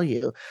don't tell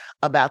you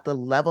about the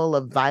level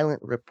of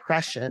violent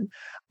repression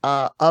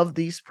of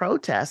these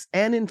protests.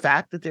 And in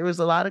fact, that there was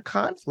a lot of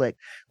conflict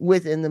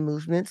within the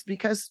movements,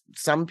 because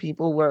some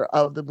people were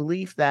of the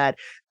belief that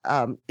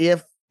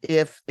if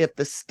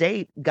the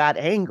state got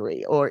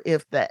angry, or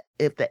if the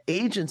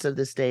agents of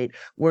the state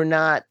were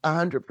not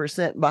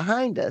 100%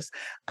 behind us,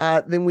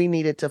 then we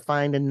needed to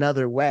find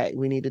another way.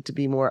 We needed to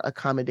be more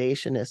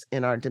accommodationist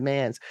in our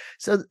demands.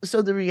 So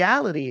the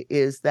reality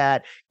is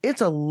that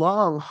it's a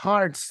long,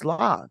 hard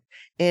slog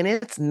And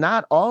it's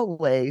not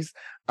always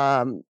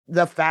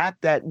the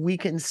fact that we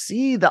can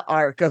see the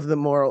arc of the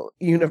moral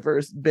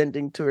universe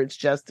bending towards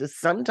justice.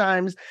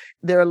 Sometimes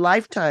there are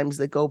lifetimes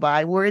that go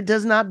by where it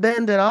does not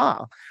bend at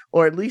all,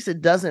 or at least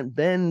it doesn't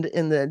bend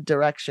in the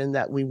direction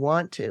that we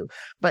want to.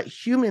 But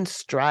human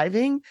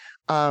striving,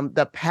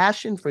 the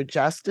passion for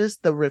justice,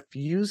 the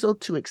refusal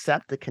to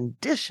accept the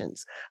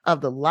conditions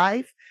of the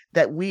life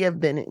that we have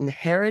been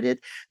inheriting,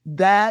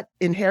 that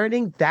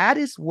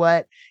is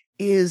what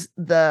is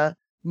the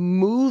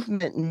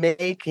movement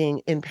making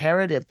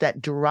imperative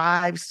that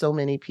drives so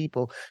many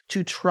people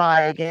to try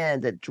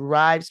again, that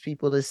drives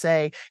people to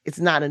say, it's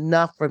not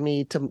enough for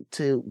me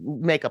to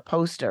make a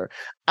poster.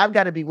 I've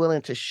got to be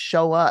willing to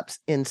show up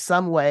in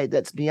some way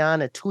that's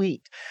beyond a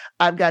tweet.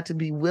 I've got to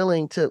be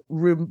willing to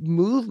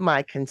remove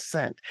my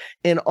consent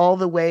in all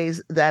the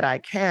ways that I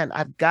can.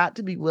 I've got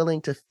to be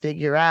willing to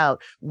figure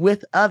out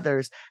with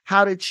others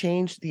how to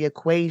change the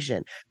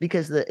equation,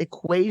 because the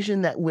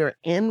equation that we're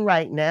in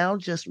right now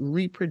just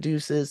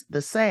reproduces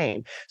the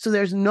same. So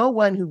there's no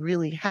one who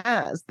really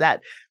has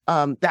that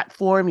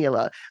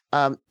formula.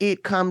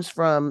 It comes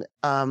from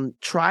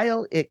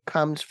trial. It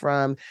comes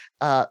from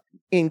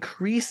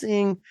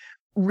increasing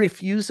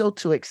refusal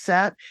to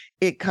accept.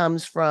 It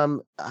comes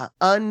from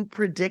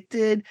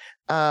unpredicted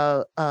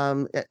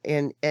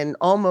and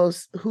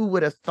almost who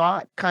would have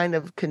thought kind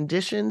of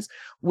conditions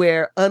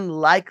where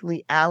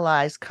unlikely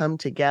allies come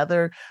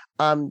together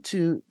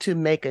to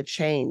make a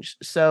change.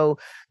 So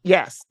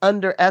yes,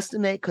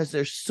 underestimate, because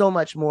there's so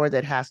much more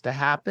that has to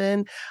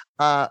happen.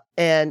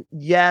 And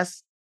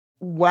yes,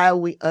 while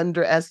we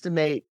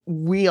underestimate,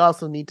 we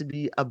also need to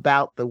be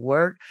about the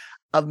work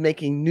of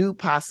making new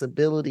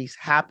possibilities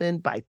happen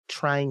by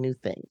trying new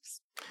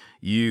things.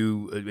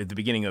 You, at the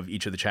beginning of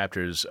each of the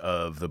chapters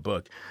of the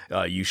book,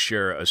 you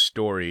share a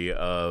story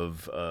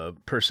of a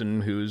person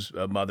who's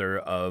a mother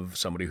of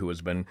somebody who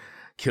has been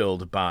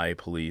killed by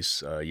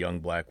police, a young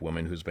black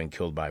woman who's been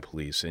killed by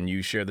police. And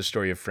you share the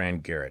story of Fran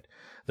Garrett,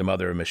 the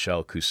mother of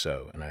Michelle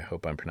Cusseau, and I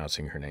hope I'm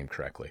pronouncing her name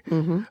correctly,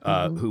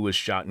 who was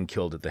shot and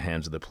killed at the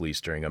hands of the police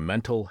during a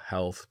mental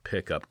health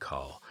pickup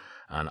call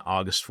on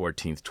August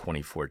 14th,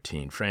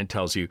 2014. Fran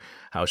tells you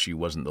how she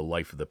wasn't the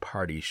life of the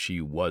party, she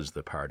was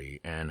the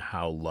party, and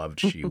how loved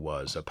she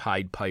was, a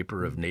Pied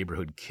Piper of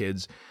neighborhood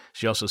kids.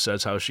 She also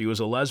says how she was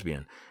a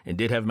lesbian and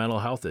did have mental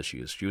health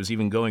issues. She was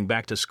even going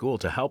back to school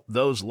to help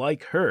those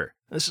like her.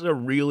 This is a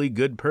really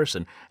good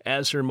person.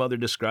 As her mother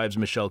describes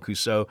Michelle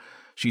Cusseau,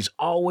 she's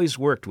always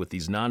worked with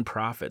these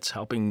nonprofits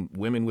helping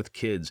women with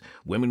kids,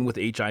 women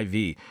with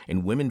HIV,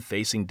 and women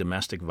facing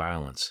domestic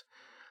violence.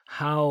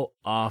 How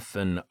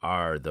often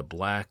are the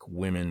black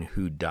women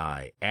who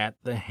die at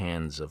the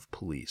hands of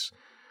police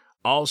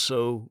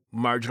also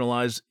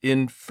marginalized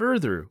in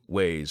further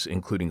ways,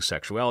 including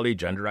sexuality,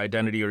 gender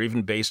identity, or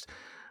even based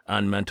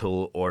on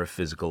mental or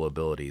physical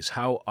abilities?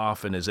 How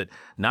often is it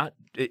the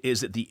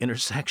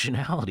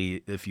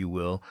intersectionality, if you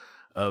will,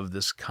 of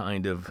this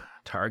kind of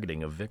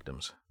targeting of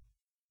victims?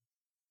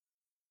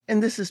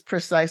 And this is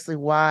precisely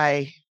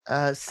why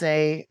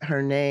Say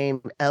Her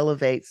Name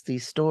elevates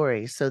these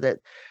stories so that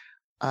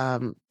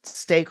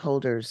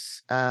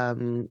stakeholders,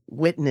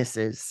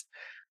 witnesses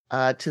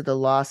to the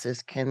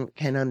losses can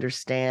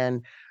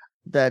understand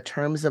the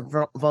terms of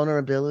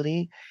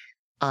vulnerability,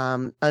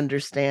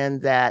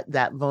 understand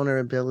that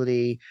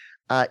vulnerability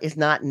is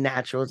not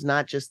natural. It's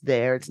not just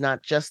there. It's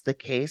not just the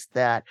case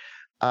that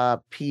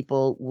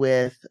people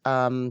with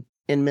in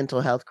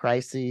mental health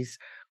crises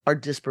are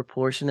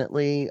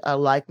disproportionately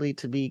likely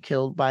to be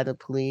killed by the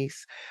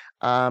police,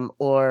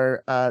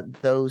 or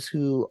those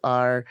who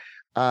are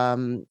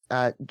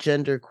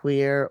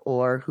genderqueer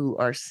or who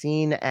are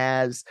seen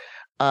as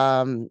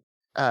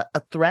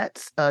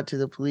threats to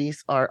the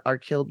police are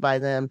killed by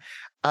them.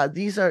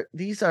 These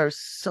are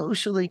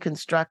socially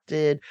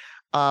constructed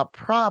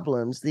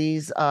problems.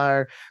 These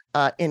are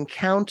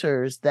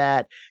encounters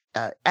that,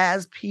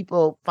 as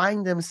people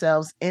find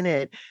themselves in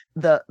it,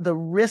 the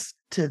risk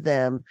to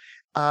them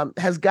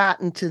has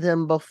gotten to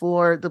them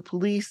before the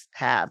police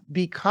have,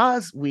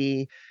 because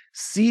we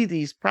see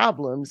these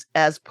problems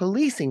as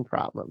policing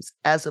problems,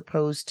 as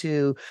opposed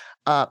to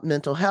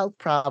mental health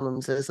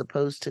problems, as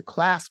opposed to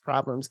class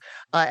problems,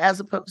 as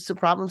opposed to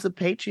problems of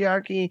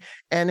patriarchy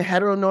and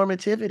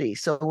heteronormativity.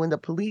 So when the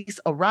police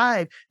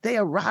arrive, they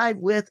arrive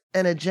with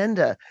an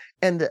agenda,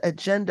 and the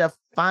agenda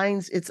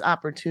finds its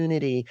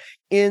opportunity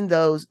in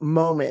those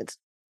moments.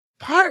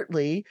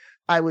 Partly,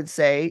 I would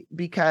say,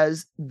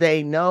 because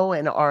they know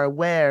and are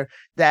aware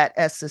that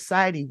as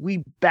society,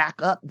 we back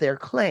up their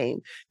claim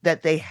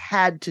that they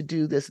had to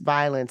do this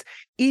violence,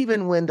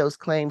 even when those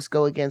claims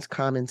go against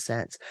common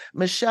sense.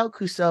 Michelle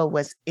Cusseau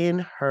was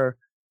in her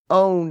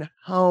own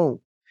home.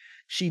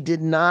 She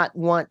did not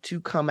want to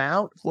come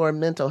out for a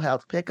mental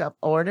health pickup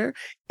order.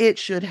 It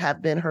should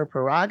have been her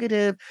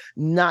prerogative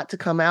not to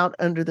come out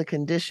under the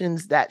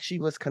conditions that she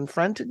was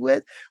confronted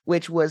with,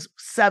 which was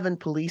 7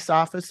 police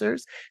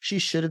officers. She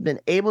should have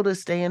been able to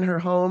stay in her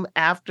home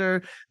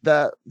after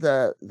the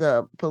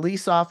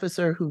police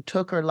officer who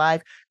took her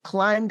life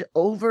climbed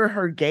over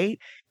her gate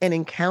and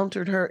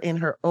encountered her in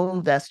her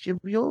own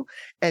vestibule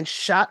and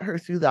shot her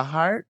through the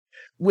heart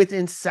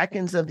within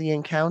seconds of the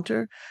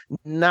encounter,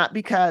 not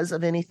because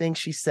of anything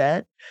she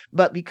said,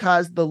 but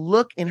because the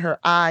look in her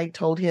eye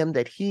told him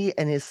that he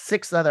and his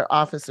 6 other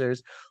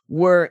officers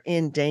were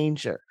in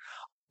danger.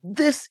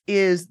 This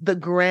is the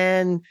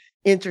grand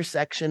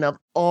intersection of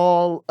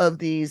all of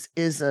these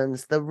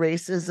isms, the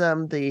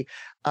racism, the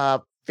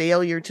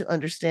failure to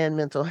understand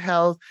mental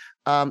health,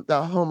 the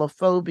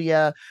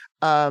homophobia,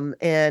 and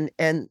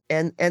the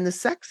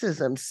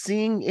sexism,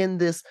 seeing in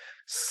this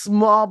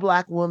small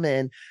Black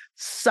woman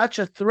such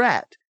a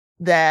threat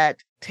that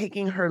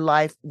taking her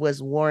life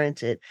was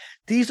warranted.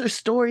 These are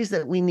stories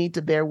that we need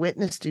to bear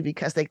witness to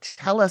because they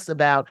tell us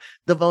about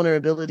the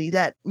vulnerability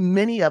that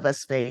many of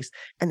us face,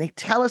 and they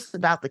tell us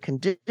about the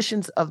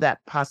conditions of that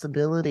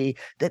possibility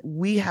that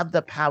we have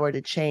the power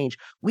to change.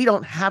 We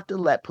don't have to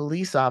let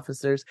police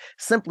officers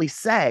simply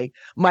say,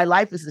 my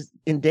life is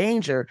in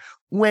danger,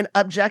 when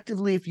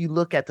objectively, if you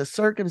look at the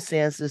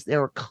circumstances,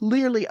 there are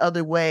clearly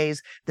other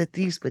ways that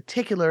these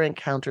particular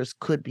encounters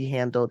could be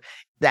handled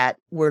that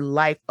were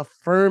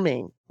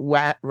life-affirming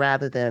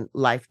rather than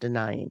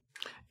life-denying.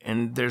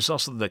 And there's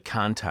also the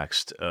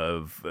context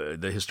of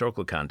the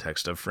historical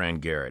context of Fran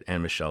Garrett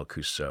and Michelle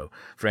Cusseau.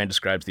 Fran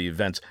describes the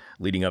events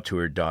leading up to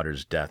her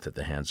daughter's death at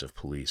the hands of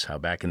police. How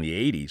back in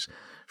the 80s,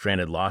 Fran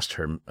had lost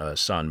her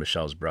son,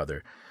 Michelle's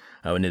brother.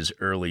 How in his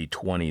early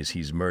 20s,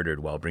 he's murdered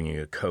while bringing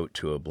a coat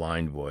to a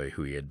blind boy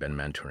who he had been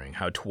mentoring.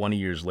 How 20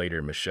 years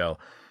later, Michelle,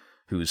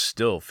 who is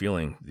still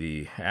feeling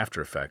the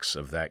after effects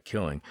of that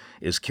killing,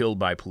 is killed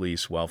by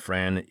police while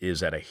Fran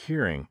is at a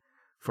hearing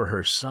for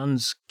her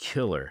son's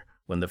killer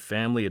when the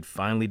family had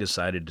finally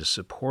decided to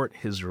support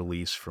his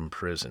release from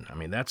prison. I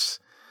mean, that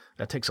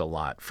takes a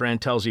lot. Fran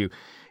tells you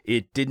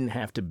it didn't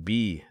have to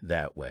be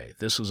that way.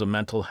 This was a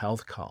mental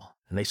health call,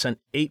 and they sent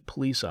 8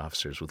 police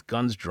officers with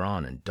guns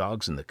drawn and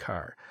dogs in the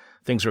car.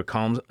 Things were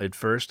calm at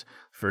first.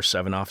 The first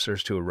 7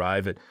 officers to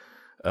arrive at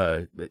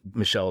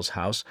Michelle's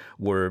house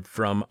were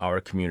from our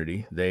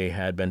community. They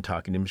had been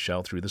talking to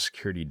Michelle through the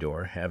security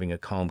door, having a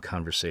calm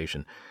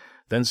conversation.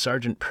 Then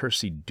Sergeant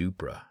Percy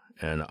Dupra,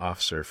 an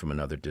officer from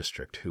another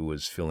district who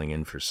was filling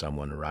in for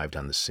someone, arrived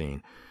on the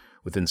scene.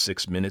 Within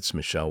 6 minutes,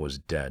 Michelle was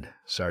dead.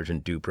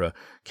 Sergeant Dupra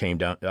came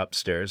down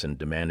upstairs and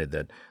demanded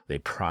that they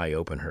pry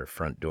open her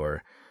front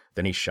door.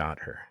 Then he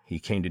shot her. He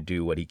came to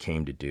do what he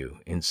came to do.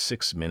 In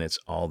 6 minutes,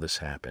 all this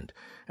happened,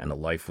 and a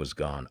life was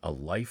gone. A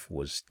life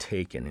was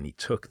taken, and he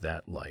took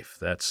that life.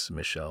 That's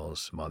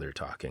Michelle's mother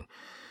talking.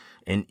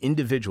 An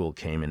individual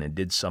came in and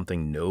did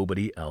something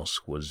nobody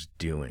else was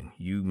doing.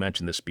 You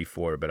mentioned this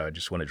before, but I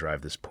just want to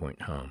drive this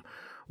point home.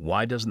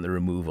 Why doesn't the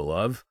removal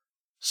of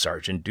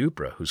Sergeant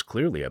Dupra, who's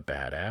clearly a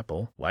bad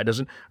apple, why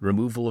doesn't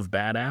removal of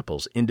bad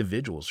apples,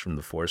 individuals from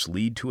the force,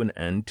 lead to an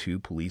end to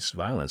police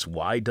violence?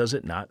 Why does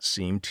it not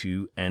seem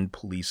to end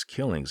police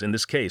killings? In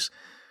this case,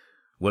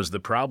 was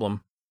the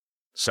problem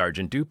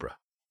Sergeant Dupra?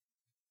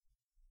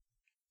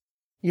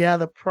 Yeah,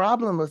 the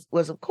problem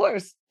was of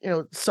course,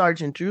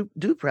 Sergeant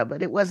Dupra,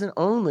 but it wasn't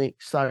only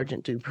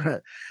Sergeant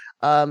Dupra.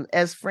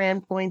 As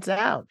Fran points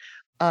out,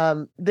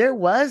 there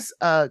was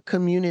a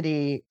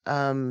community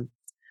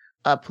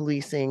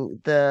policing.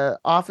 The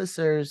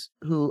officers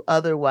who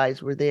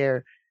otherwise were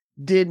there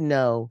did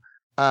know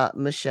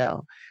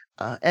Michelle.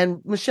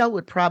 And Michelle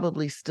would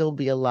probably still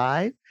be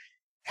alive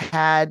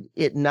had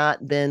it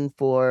not been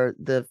for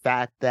the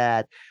fact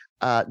that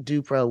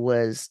Dupra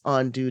was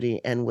on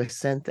duty and was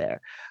sent there.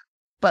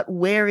 But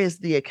where is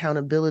the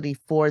accountability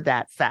for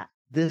that fact?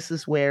 This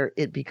is where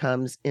it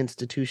becomes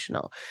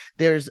institutional.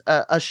 There's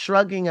a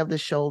shrugging of the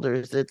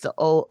shoulders. It's,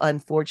 oh,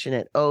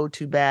 unfortunate. Oh,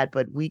 too bad.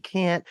 But we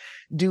can't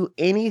do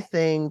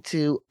anything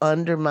to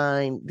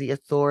undermine the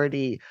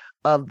authority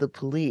of the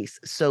police.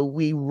 So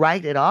we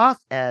write it off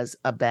as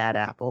a bad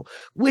apple,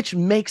 which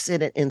makes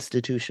it an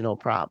institutional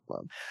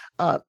problem.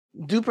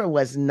 Dupra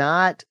was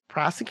not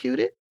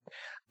prosecuted.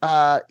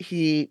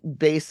 He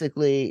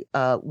basically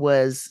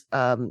was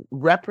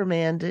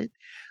reprimanded,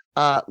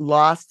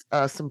 lost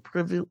some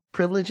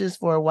privileges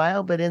for a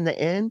while, but in the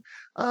end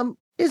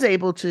is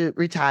able to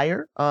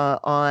retire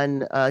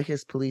on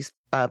his police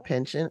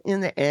pension.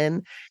 In the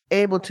end,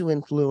 able to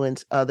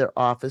influence other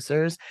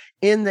officers.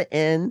 In the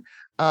end,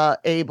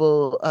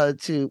 able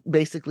to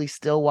basically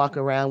still walk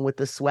around with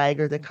the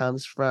swagger that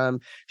comes from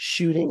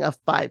shooting a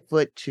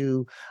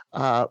 5'2"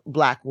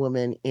 Black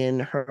woman in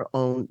her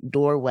own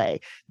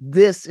doorway.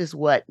 This is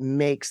what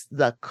makes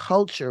the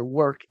culture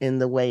work in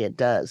the way it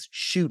does.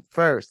 Shoot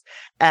first,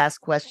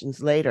 ask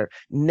questions later,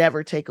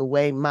 never take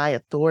away my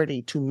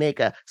authority to make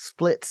a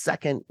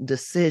split-second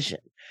decision.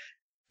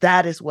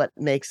 That is what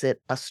makes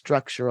it a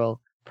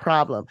structural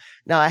problem.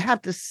 Now, I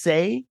have to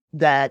say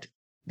that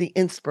the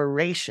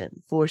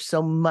inspiration for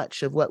so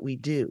much of what we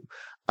do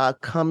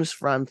comes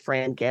from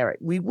Fran Garrett.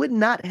 We would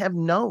not have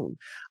known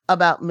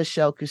about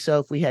Michelle Cusseau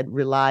if we had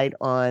relied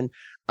on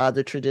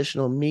the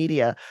traditional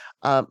media.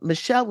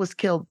 Michelle was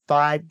killed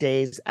 5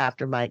 days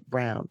after Mike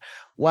Brown,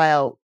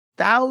 while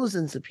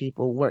thousands of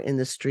people were in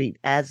the street,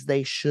 as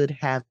they should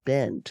have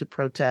been, to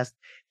protest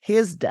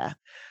his death.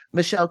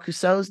 Michelle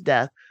Cusseau's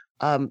death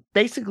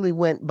basically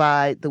went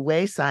by the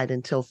wayside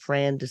until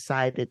Fran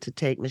decided to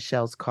take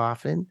Michelle's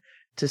coffin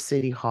to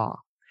City Hall.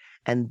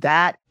 And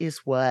that is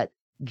what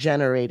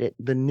generated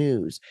the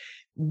news.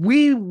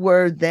 We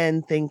were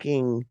then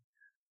thinking,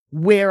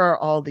 where are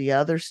all the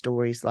other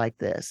stories like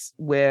this,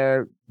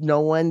 where no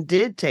one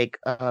did take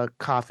a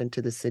coffin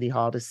to the City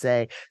Hall to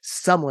say,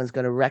 someone's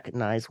going to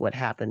recognize what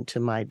happened to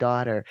my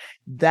daughter?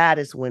 That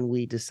is when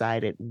we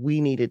decided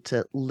we needed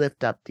to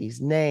lift up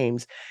these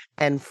names.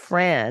 And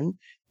Fran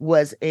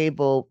was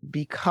able,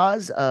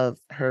 because of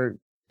her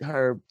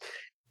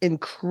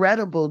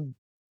incredible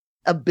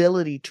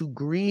ability to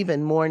grieve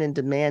and mourn and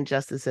demand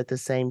justice at the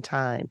same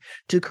time,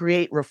 to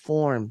create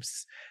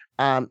reforms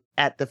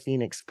at the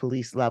Phoenix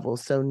police level.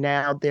 So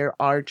now there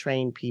are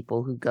trained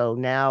people who go.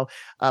 Now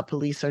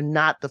police are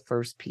not the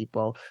first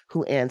people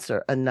who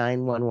answer a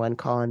 911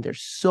 call. And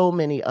there's so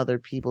many other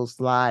people's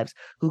lives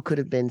who could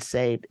have been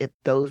saved if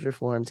those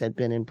reforms had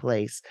been in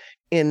place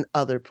in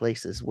other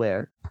places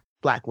where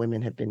Black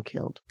women have been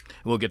killed.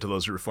 We'll get to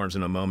those reforms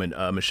in a moment.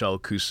 Michelle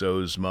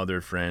Cusseau's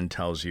mother, Fran,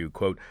 tells you,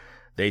 quote,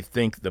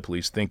 the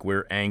police think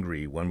we're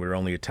angry when we're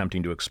only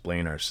attempting to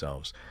explain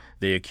ourselves.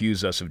 They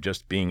accuse us of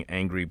just being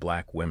angry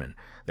Black women.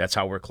 That's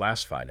how we're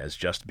classified, as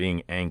just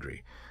being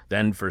angry.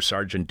 Then for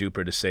Sergeant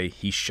Duper to say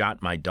he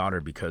shot my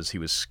daughter because he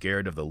was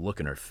scared of the look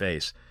in her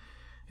face,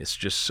 it's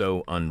just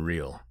so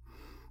unreal.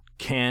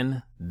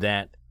 Can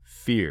that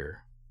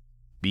fear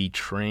be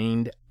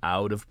trained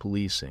out of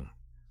policing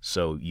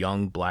so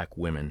young Black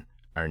women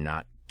are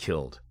not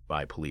killed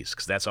by police?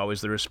 Because that's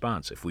always the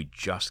response, if we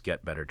just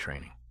get better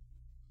training.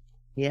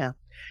 Yeah.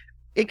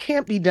 It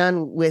can't be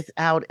done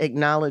without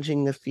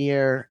acknowledging the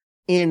fear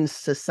in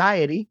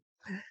society.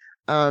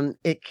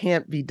 It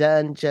can't be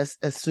done just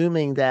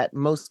assuming that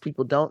most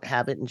people don't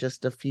have it and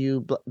just a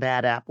few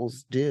bad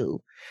apples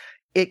do.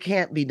 It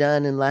can't be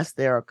done unless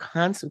there are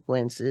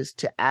consequences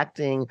to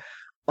acting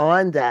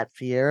on that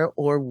fear,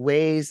 or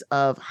ways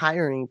of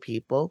hiring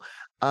people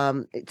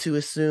to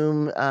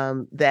assume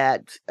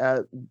that,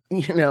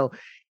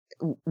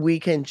 we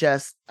can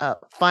just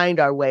find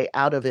our way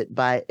out of it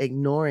by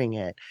ignoring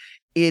it.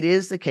 It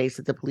is the case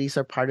that the police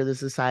are part of the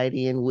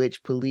society in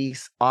which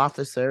police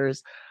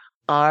officers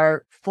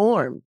are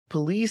formed.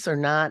 Police are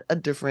not a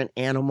different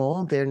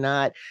animal. They're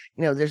not,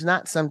 there's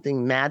not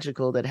something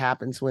magical that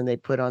happens when they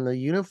put on the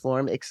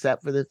uniform,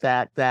 except for the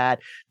fact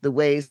that the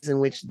ways in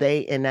which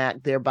they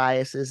enact their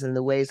biases and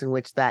the ways in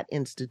which that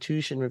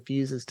institution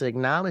refuses to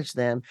acknowledge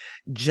them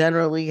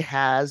generally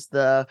has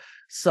the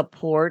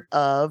support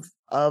of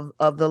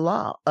the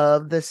law,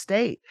 of the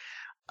state.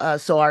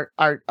 So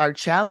our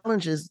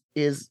challenge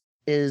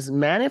is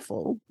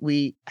manifold.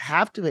 We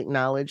have to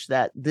acknowledge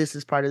that this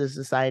is part of the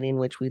society in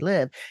which we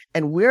live.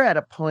 And we're at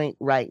a point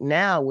right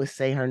now with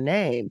Say Her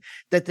Name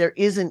that there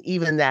isn't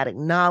even that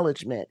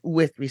acknowledgement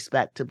with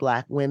respect to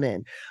Black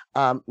women.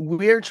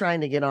 We're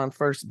trying to get on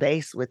first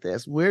base with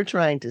this. We're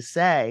trying to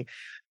say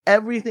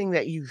everything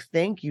that you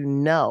think you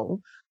know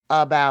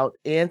about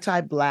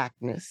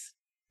anti-Blackness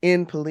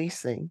in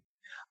policing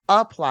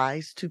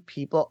applies to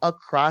people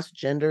across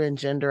gender and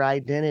gender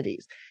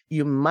identities.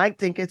 You might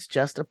think it's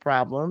just a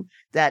problem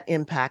that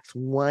impacts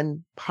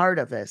one part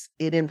of us.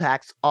 It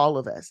impacts all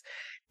of us.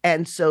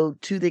 And so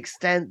to the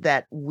extent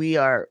that we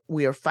are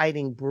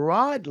fighting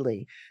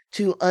broadly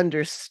to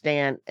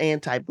understand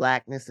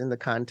anti-Blackness in the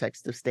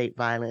context of state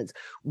violence,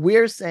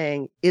 we're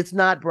saying it's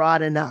not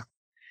broad enough.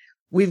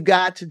 We've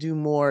got to do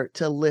more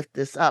to lift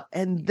this up.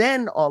 And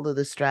then all of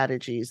the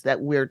strategies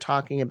that we're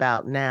talking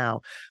about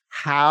now,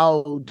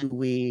 how do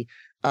we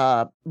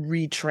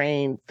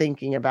retrain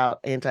thinking about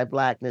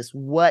anti-Blackness?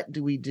 What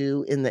do we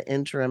do in the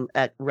interim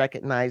at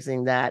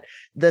recognizing that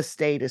the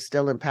state is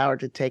still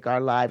empowered to take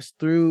our lives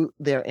through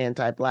their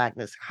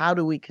anti-Blackness? How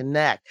do we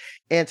connect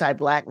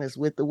anti-Blackness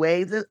with the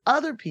way that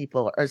other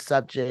people are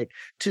subject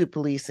to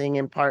policing,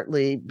 and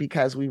partly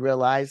because we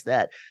realize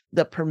that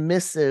the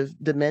permissive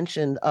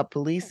dimension of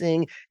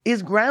policing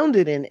is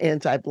grounded in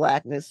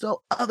anti-Blackness,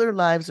 so other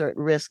lives are at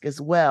risk as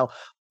well.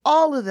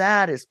 All of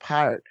that is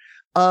part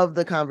of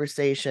the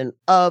conversation,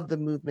 of the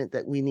movement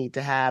that we need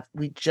to have.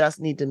 We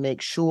just need to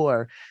make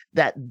sure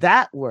that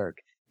that work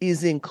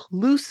is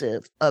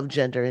inclusive of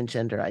gender and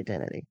gender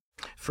identity.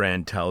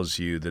 Fran tells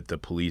you that the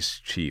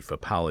police chief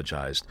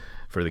apologized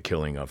for the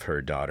killing of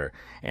her daughter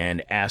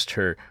and asked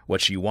her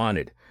what she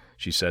wanted.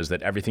 She says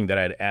that everything that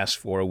I'd asked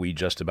for, we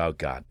just about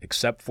got,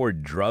 except for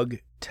drug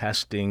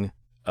testing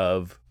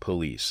of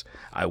police.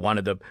 I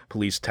wanted the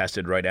police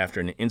tested right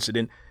after an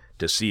incident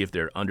to see if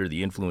they're under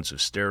the influence of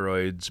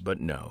steroids, but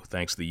no,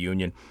 thanks to the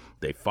union,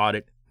 they fought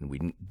it, and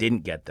we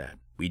didn't get that.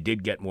 We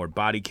did get more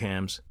body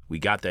cams. We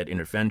got that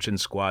intervention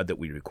squad that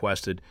we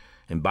requested.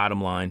 And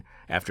bottom line,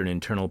 after an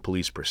internal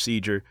police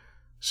procedure,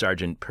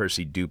 Sergeant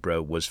Percy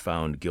Dupra was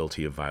found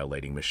guilty of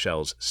violating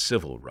Michelle's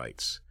civil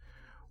rights.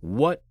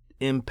 What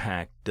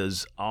impact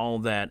does all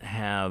that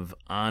have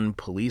on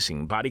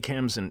policing? Body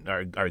cams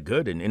are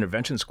good, and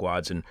intervention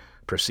squads and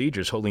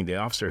procedures holding the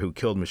officer who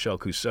killed Michelle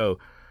Cusseau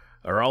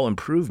are all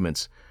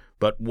improvements.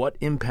 But what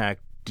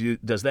impact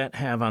does that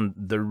have on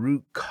the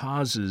root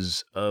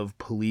causes of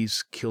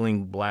police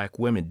killing black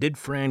women? Did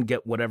Fran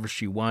get whatever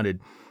she wanted?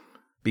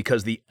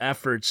 Because the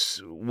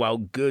efforts, while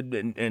good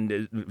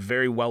and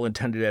very well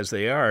intended as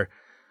they are,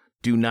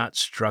 do not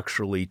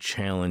structurally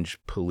challenge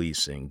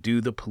policing.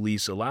 Do the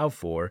police allow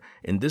for,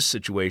 in this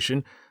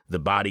situation, the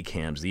body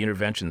cams, the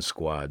intervention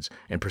squads,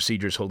 and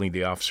procedures holding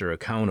the officer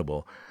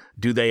accountable?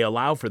 Do they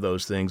allow for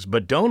those things,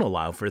 but don't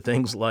allow for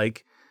things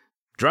like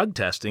drug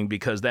testing,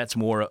 because that's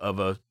more of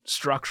a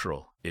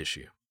structural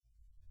issue?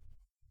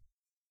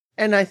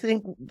 And I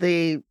think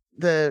the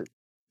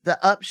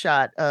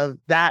upshot of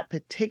that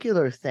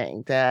particular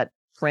thing that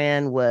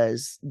Fran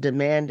was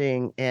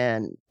demanding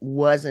and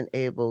wasn't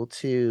able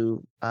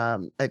to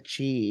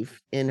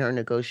achieve in her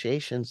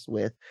negotiations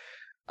with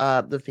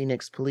the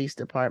Phoenix Police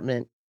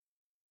Department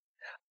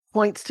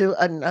points to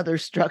another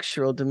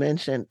structural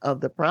dimension of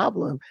the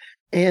problem.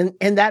 And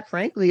that,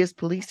 frankly, is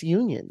police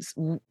unions.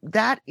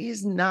 That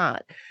is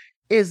not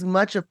as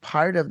much a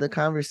part of the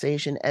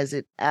conversation as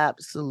it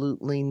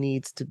absolutely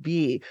needs to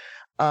be.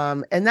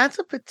 And that's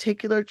a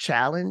particular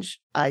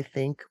challenge, I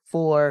think,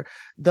 for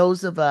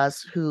those of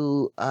us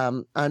who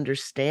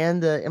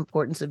understand the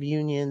importance of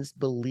unions,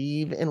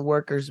 believe in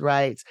workers'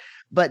 rights,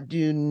 but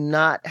do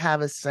not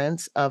have a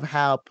sense of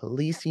how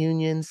police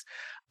unions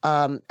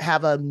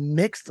have a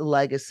mixed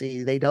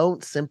legacy. They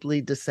don't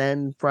simply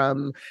descend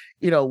from,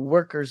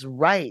 workers'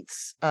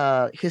 rights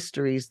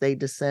histories. They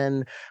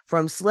descend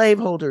from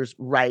slaveholders'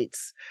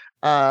 rights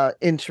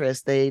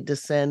interests. They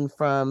descend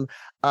from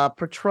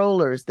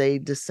patrollers. They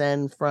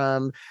descend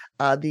from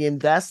the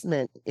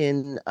investment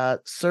in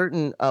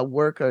certain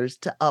workers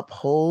to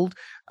uphold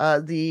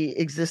the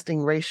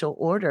existing racial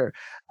order.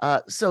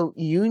 So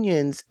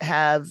unions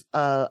have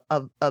a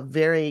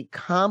very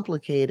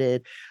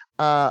complicated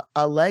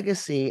a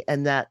legacy,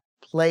 and that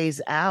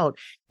plays out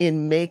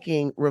in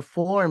making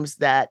reforms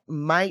that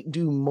might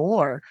do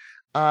more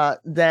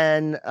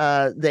than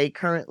they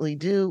currently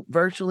do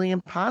virtually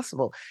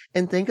impossible.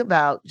 And think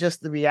about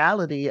just the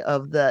reality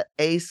of the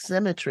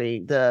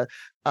asymmetry, the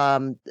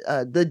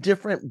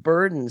different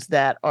burdens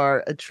that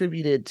are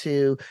attributed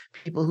to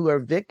people who are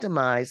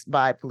victimized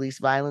by police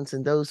violence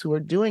and those who are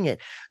doing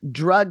it.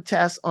 Drug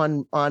tests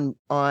on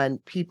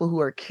people who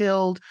are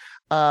killed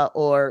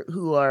or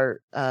who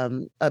are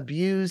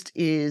abused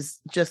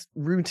is just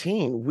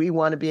routine. We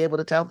want to be able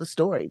to tell the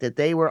story that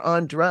they were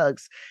on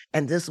drugs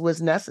and this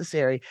was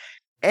necessary,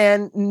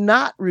 and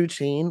not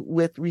routine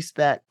with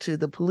respect to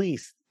the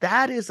police.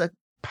 That is a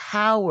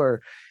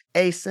power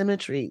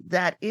asymmetry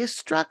that is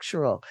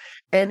structural,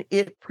 and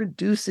it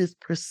produces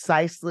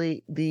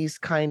precisely these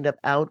kind of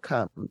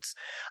outcomes.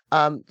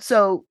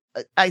 So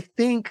I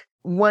think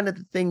one of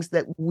the things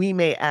that we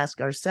may ask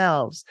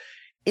ourselves,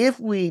 if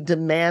we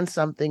demand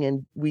something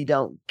and we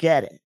don't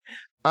get it,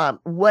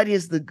 what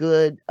is the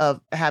good of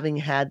having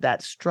had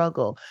that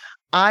struggle?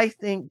 I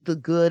think the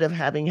good of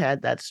having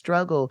had that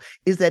struggle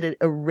is that it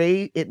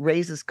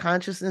raises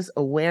consciousness,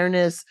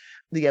 awareness,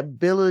 the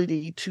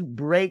ability to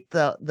break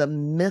the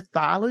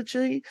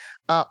mythology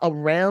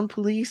around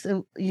police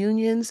and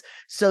unions,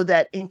 so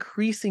that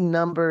increasing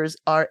numbers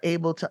are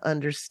able to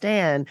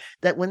understand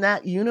that when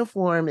that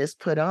uniform is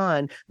put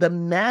on, the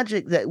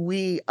magic that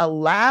we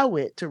allow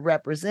it to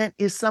represent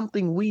is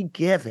something we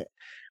give it.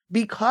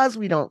 Because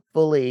we don't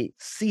fully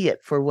see it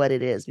for what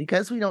it is,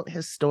 because we don't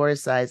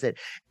historicize it,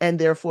 and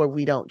therefore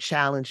we don't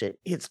challenge it.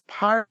 It's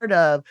part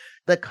of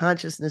the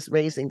consciousness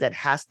raising that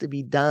has to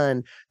be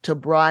done to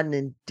broaden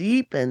and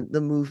deepen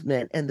the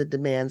movement and the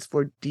demands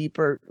for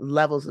deeper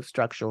levels of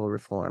structural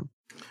reform.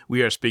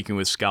 We are speaking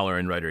with scholar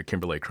and writer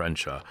Kimberlé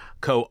Crenshaw,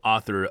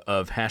 co-author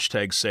of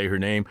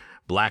 #SayHerName,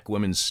 Black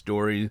Women's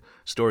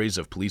Stories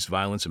of Police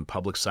Violence and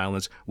Public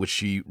Silence, which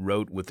she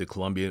wrote with the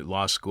Columbia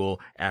Law School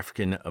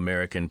African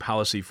American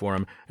Policy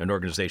Forum, an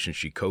organization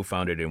she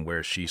co-founded and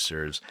where she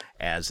serves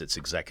as its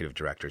executive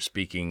director.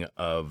 Speaking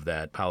of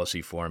that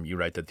policy forum, you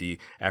write that the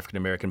African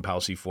American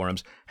Policy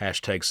Forum's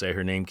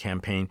 #SayHerName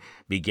campaign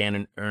began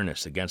in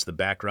earnest against the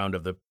background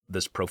of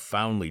this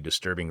profoundly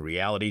disturbing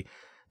reality.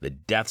 The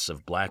deaths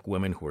of black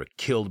women who were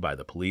killed by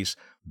the police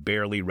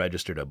barely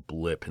registered a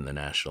blip in the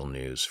national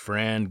news.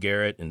 Fran,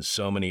 Garrett, and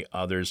so many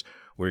others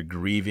were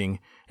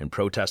grieving and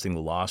protesting the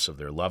loss of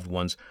their loved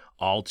ones,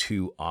 all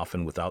too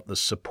often without the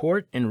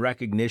support and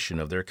recognition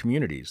of their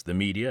communities, the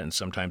media, and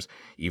sometimes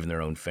even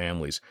their own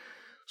families.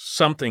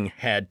 Something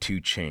had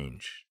to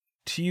change.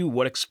 To you,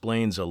 what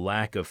explains a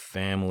lack of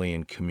family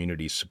and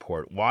community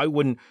support? Why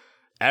wouldn't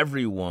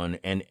everyone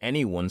and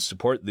anyone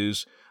support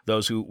those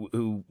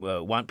who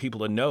want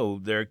people to know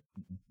their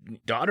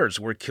daughters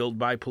were killed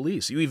by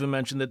police? You even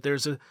mentioned that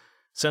there's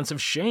sense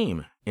of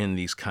shame in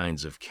these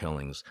kinds of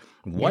killings.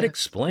 What Yes,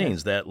 explains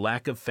yes. that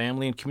lack of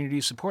family and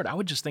community support? I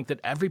would just think that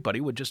everybody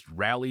would just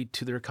rally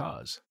to their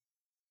cause.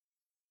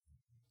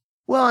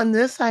 Well, on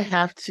this, I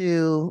have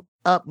to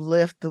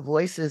uplift the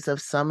voices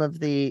of some of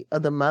the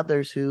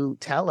mothers who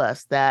tell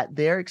us that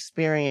their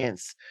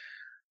experience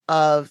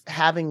of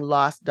having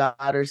lost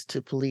daughters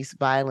to police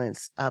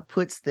violence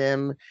puts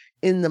them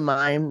in the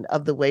mind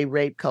of the way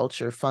rape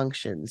culture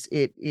functions.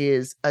 It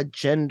is a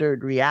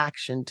gendered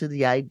reaction to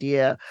the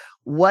idea,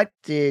 what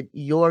did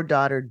your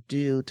daughter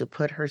do to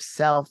put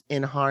herself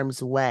in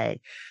harm's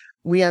way?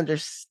 We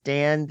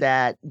understand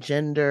that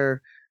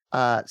gender,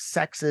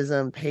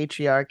 sexism,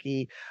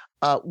 patriarchy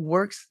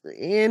works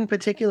in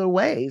particular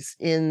ways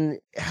in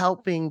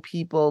helping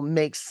people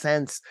make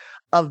sense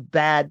of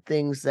bad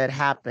things that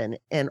happen.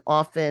 And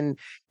often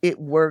it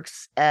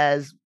works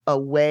as a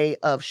way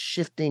of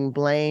shifting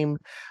blame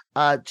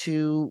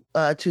to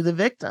the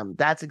victim.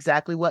 That's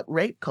exactly what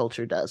rape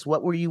culture does.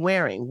 What were you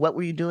wearing? What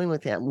were you doing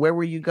with him? Where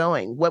were you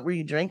going? What were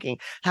you drinking?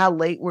 How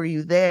late were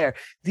you there?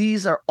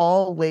 These are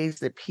all ways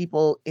that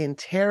people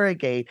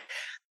interrogate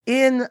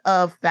in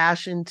a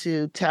fashion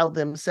to tell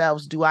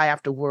themselves, do I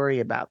have to worry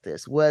about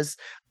this? Was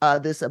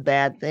this a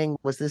bad thing?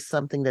 Was this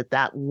something that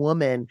that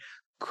woman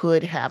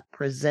could have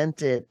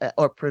presented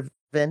or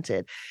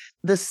prevented?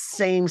 The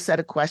same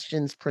set of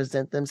questions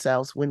present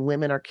themselves when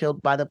women are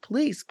killed by the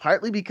police,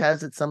 partly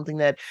because it's something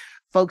that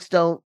folks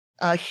don't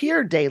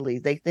hear daily.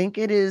 They think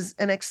it is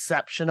an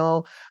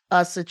exceptional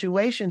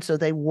situation. So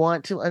they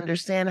want to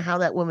understand how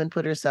that woman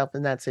put herself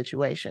in that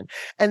situation.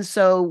 And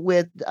so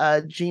with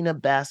Gina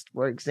Best,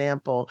 for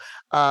example,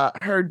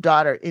 her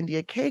daughter,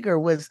 India Kager,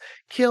 was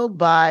killed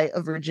by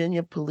a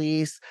Virginia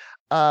police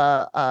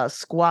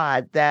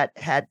squad that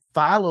had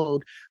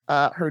followed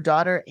her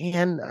daughter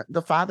and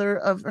the father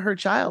of her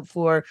child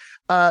for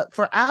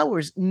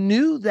hours,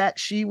 knew that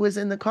she was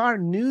in the car,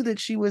 knew that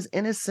she was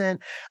innocent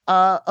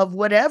of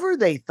whatever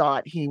they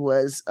thought he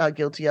was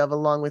guilty of,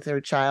 along with her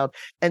child,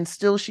 and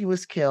still she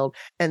was killed.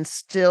 And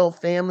still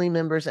family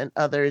members and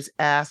others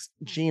asked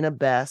Gina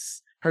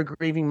Bess, her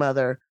grieving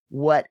mother,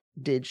 what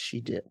did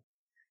she do?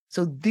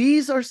 So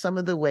these are some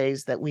of the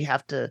ways that we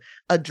have to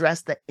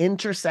address the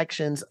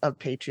intersections of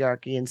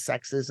patriarchy and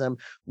sexism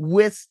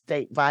with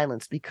state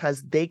violence,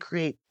 because they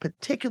create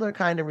particular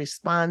kind of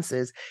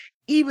responses,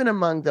 even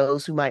among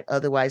those who might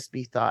otherwise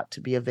be thought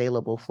to be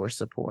available for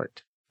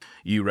support.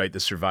 You write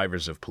the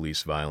survivors of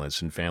police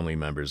violence and family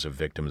members of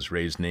victims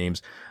raised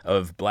names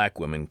of black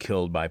women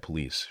killed by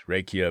police.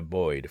 Rakia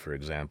Boyd, for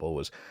example,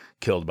 was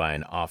killed by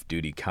an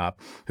off-duty cop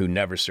who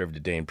never served a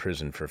day in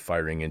prison for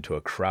firing into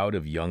a crowd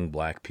of young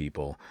black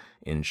people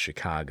in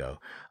Chicago.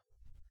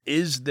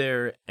 Is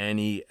there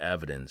any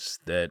evidence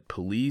that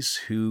police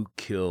who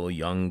kill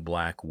young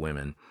black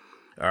women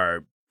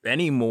are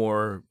any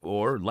more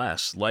or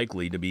less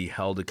likely to be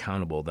held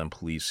accountable than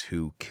police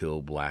who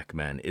kill black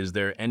men? Is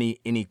there any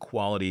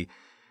inequality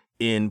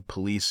in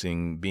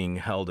policing being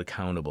held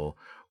accountable,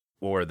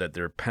 or that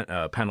their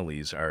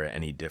penalties are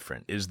any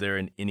different? Is there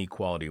an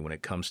inequality when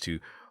it comes to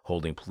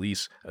holding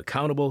police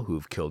accountable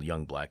who've killed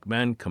young black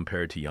men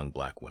compared to young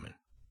black women?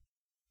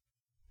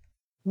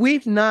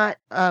 We've not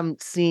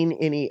seen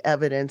any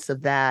evidence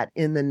of that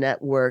in the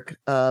network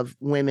of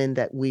women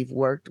that we've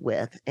worked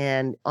with.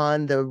 And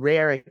on the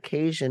rare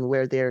occasion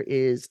where there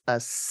is a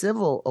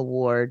civil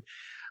award,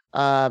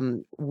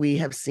 we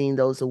have seen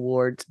those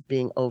awards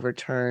being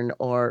overturned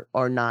or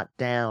knocked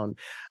down.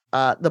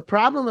 The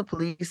problem of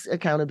police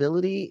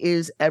accountability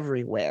is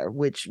everywhere,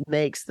 which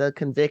makes the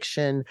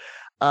conviction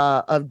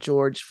of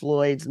George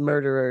Floyd's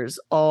murderers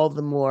all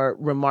the more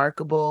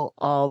remarkable,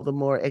 all the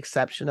more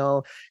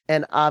exceptional,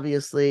 and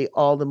obviously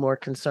all the more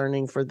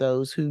concerning for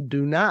those who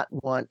do not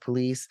want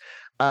police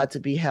to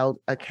be held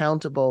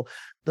accountable.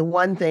 The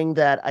one thing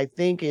that I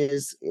think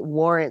is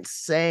warrants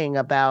saying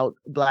about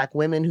Black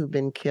women who've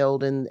been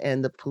killed and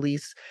the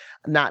police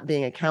not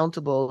being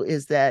accountable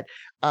is that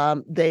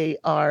they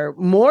are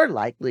more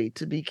likely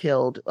to be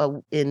killed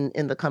in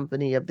the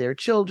company of their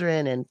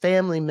children and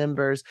family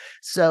members.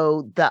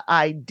 So the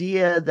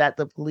idea that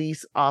the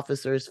police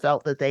officers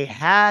felt that they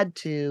had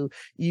to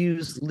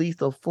use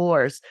lethal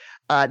force,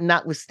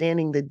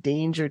 notwithstanding the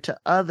danger to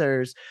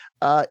others,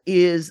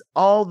 is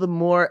all the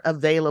more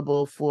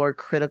available for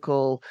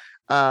critical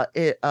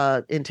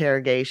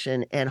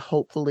interrogation and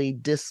hopefully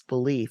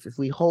disbelief. If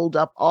we hold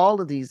up all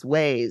of these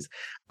ways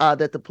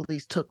that the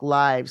police took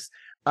lives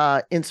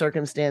in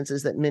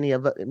circumstances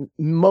that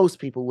most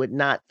people would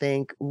not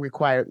think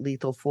required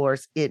lethal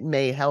force, it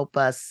may help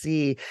us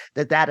see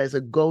that that is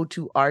a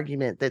go-to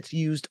argument that's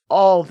used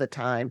all the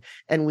time,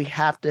 and we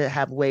have to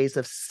have ways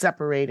of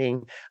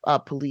separating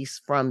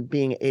police from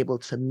being able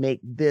to make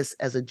this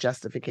as a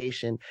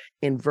justification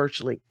in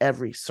virtually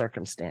every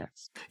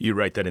circumstance. You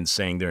write that in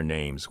saying their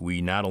names, we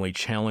not only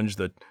challenge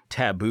the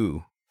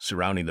taboo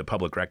surrounding the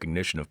public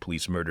recognition of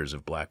police murders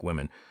of black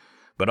women,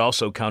 but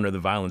also counter the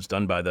violence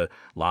done by the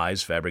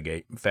lies,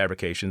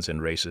 fabrications,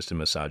 and racist and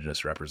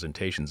misogynist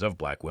representations of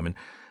black women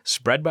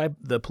spread by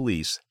the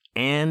police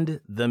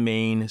and the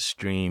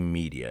mainstream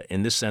media.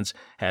 In this sense,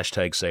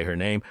 hashtag Say Her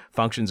Name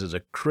functions as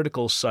a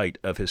critical site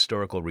of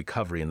historical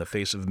recovery in the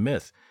face of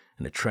myth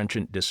and a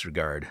trenchant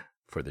disregard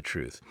for the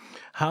truth.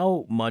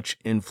 How much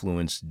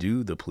influence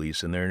do the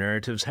police and their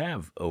narratives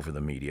have over the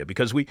media?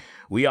 Because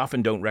we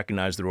often don't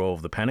recognize the role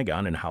of the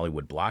Pentagon in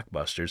Hollywood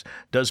blockbusters.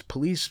 Does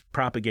police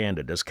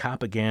propaganda, does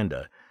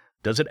propaganda,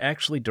 does it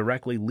actually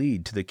directly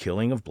lead to the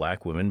killing of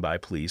black women by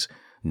police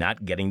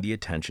not getting the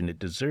attention it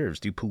deserves?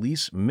 Do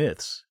police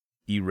myths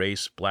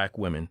erase black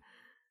women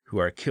who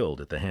are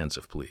killed at the hands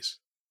of police?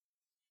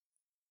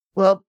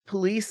 Well,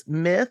 police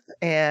myth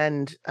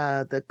and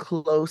the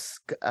close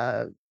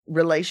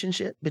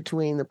relationship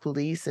between the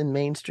police and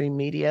mainstream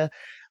media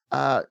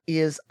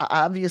is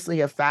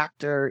obviously a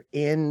factor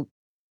in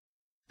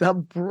the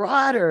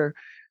broader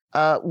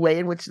way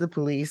in which the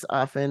police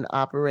often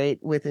operate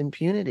with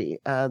impunity.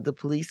 The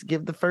police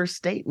give the first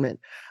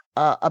statement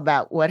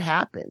about what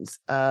happens.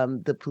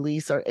 The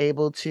police are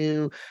able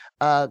to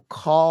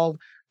call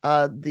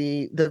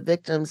the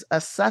victims a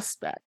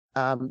suspect.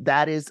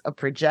 That is a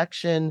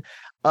projection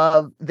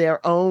of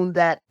their own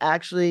that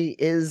actually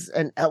is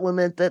an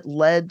element that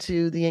led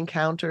to the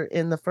encounter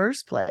in the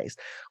first place.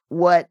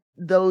 What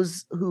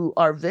those who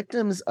are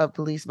victims of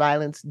police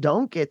violence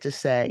don't get to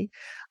say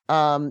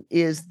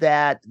is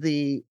that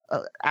the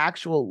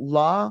actual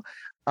law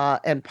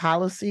and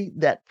policy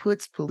that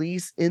puts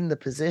police in the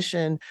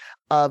position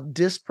of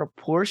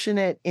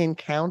disproportionate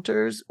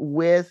encounters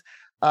with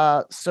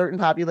certain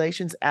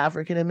populations,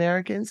 African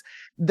Americans,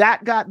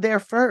 that got there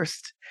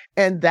first.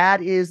 And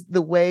that is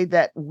the way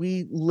that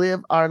we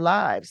live our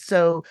lives.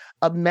 So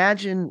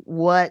imagine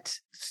what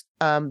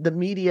the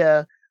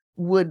media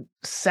would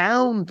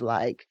sound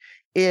like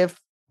if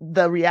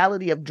the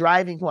reality of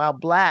driving while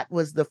black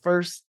was the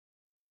first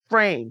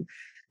frame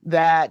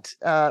that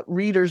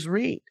readers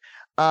read.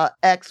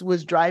 X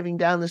was driving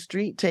down the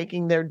street,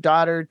 taking their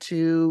daughter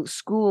to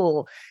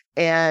school,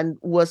 and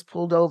was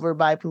pulled over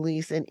by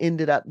police and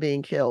ended up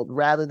being killed,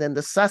 rather than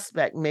the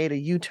suspect made a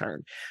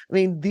U-turn. I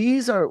mean,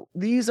 these are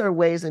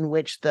ways in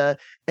which the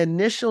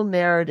initial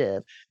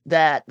narrative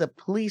that the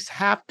police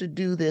have to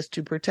do this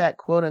to protect,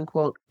 quote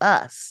unquote,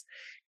 us,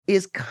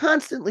 is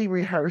constantly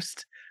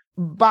rehearsed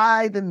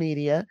by the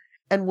media.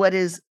 And what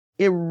is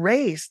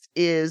erased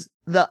is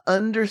the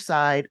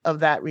underside of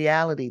that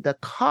reality, the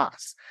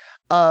cost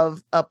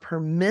of a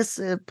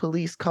permissive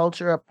police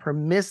culture, a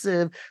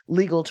permissive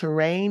legal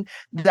terrain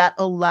that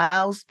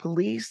allows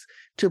police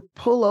to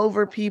pull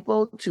over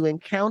people, to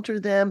encounter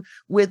them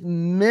with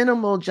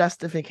minimal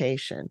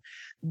justification.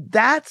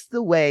 That's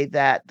the way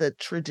that the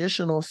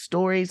traditional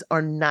stories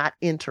are not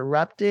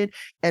interrupted.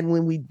 And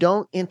when we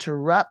don't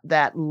interrupt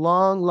that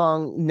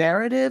long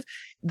narrative,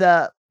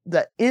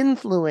 the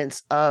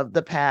influence of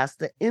the past,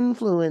 the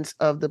influence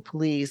of the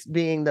police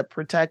being the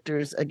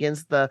protectors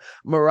against the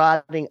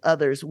marauding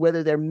others,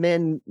 whether they're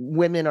men,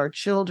 women, or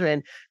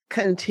children,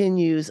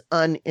 continues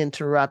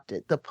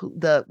uninterrupted.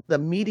 The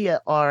media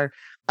are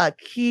a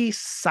key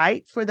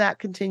site for that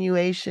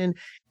continuation,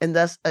 and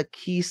thus a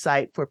key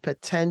site for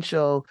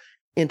potential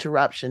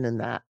interruption in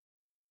that.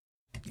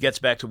 It gets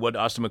back to what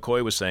Austin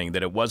McCoy was saying,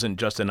 that it wasn't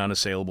just an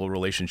unassailable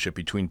relationship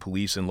between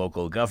police and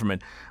local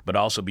government, but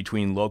also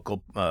between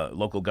local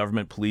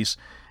government, police,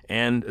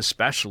 and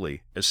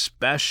especially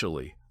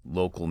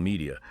local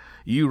media.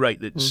 You write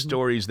that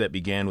stories that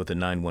began with a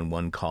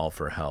 911 call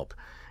for help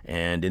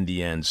and in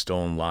the end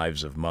stolen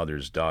lives of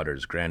mothers,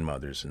 daughters,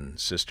 grandmothers, and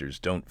sisters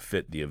don't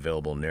fit the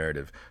available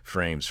narrative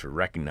frames for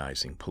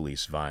recognizing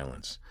police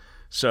violence.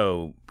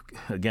 So,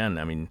 again,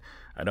 I mean,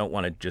 I don't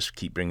want to just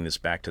keep bringing this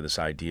back to this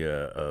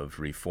idea of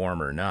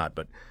reform or not,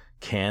 but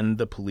can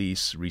the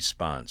police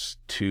response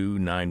to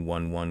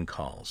 911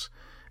 calls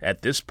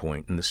at this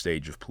point in the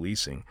stage of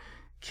policing,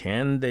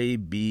 can they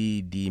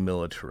be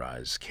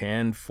demilitarized?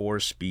 Can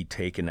force be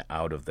taken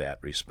out of that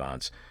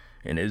response?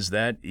 And is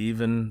that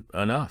even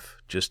enough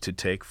just to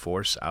take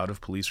force out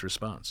of police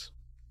response?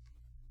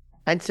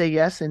 I'd say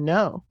yes and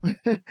no.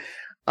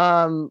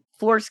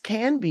 Force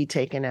can be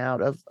taken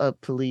out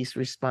of police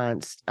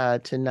response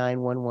to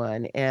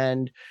 911,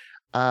 and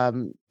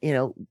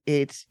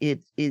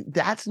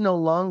that's no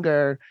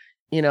longer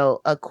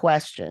a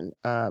question.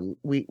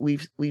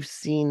 We've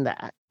seen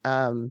that.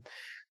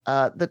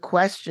 The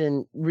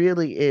question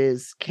really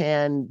is,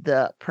 can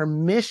the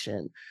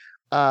permission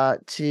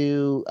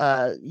to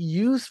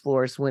use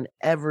force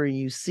whenever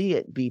you see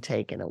it be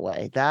taken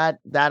away? That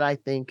I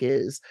think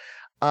is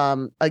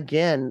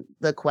again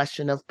the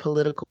question of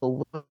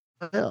political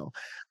will.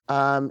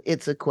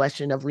 It's a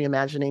question of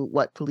reimagining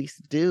what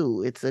police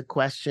do. It's a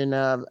question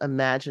of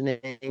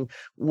imagining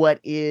what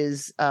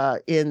is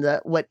in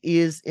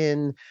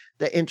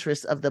the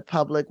interest of the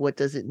public. What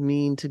does it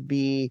mean to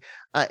be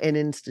an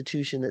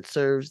institution that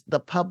serves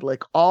the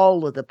public,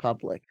 all of the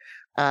public,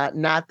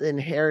 not the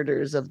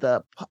inheritors of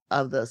the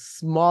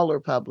smaller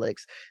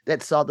publics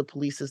that saw the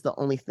police as the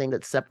only thing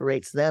that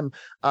separates them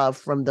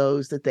from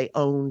those that they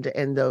owned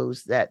and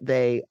those that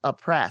they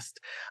oppressed.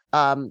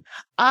 I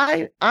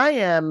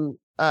am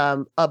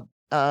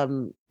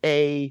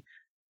a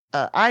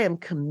I am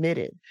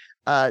committed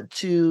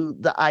to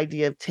the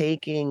idea of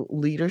taking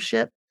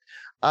leadership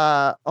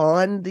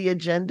on the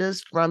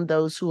agendas from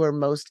those who are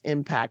most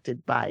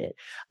impacted by it.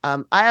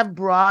 I have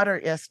broader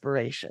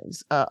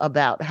aspirations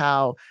about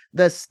how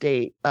the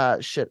state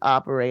should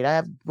operate. I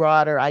have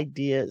broader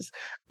ideas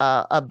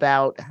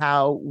about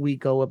how we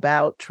go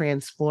about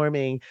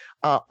transforming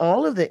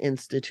all of the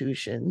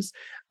institutions.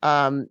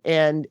 I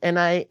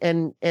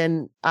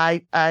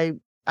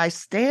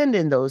stand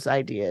in those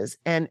ideas,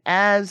 and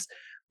as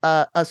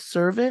a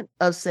servant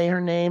of Say Her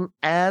Name,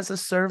 as a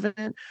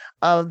servant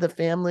of the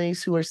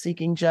families who are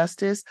seeking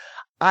justice,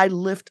 I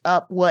lift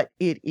up what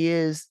it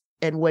is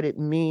and what it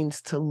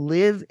means to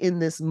live in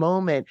this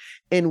moment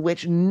in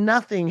which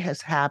nothing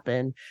has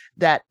happened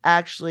that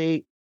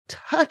actually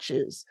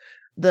touches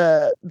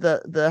the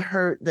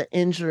hurt, the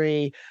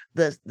injury,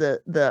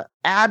 the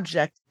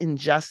abject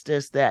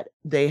injustice that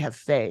they have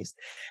faced,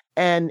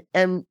 and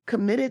am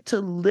committed to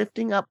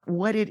lifting up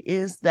what it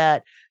is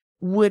that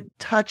would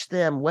touch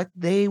them, what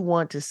they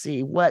want to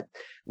see, what,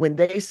 when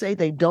they say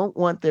they don't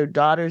want their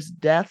daughter's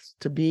death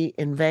to be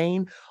in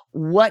vain,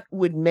 what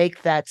would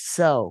make that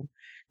so?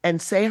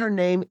 And Say Her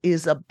Name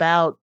is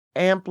about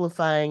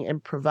amplifying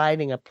and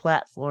providing a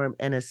platform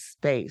and a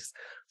space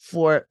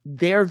for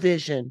their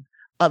vision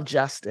of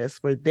justice,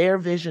 for their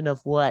vision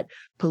of what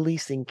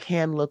policing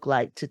can look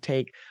like, to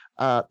take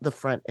the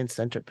front and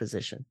center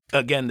position.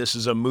 Again, this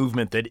is a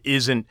movement that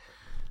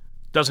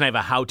doesn't have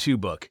a how-to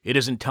book. It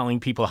isn't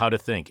telling people how to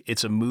think.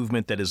 It's a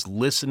movement that is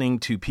listening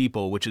to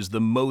people, which is the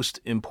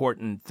most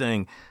important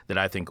thing that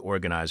I think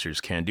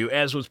organizers can do.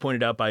 As was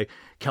pointed out by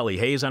Kelly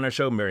Hayes on our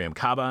show, Miriam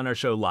Kaba on our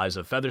show,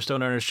 Liza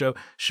Featherstone on our show,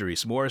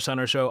 Sharice Morris on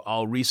our show,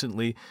 all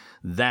recently.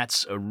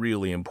 That's a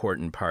really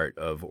important part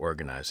of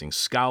organizing.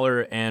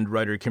 Scholar and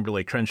writer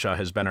Kimberlé Crenshaw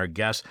has been our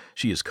guest.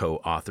 She is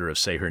co-author of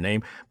Say Her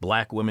Name,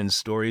 Black Women's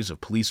Stories of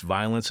Police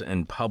Violence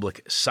and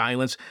Public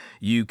Silence.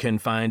 You can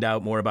find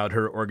out more about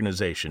her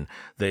organization,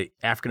 the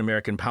African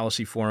American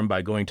Policy Forum,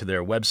 by going to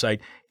their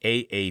website,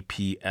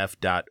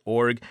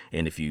 aapf.org.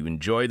 And if you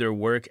enjoy their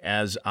work,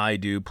 as I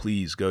do,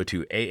 please go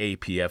to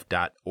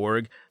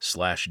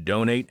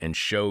aapf.org/donate and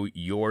show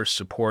your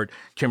support.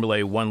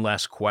 Kimberlé, one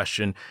last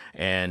question.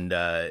 And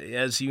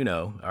as you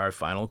know, our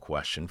final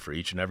question for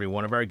each and every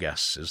one of our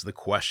guests is the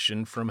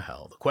question from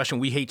hell. The question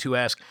we hate to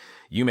ask,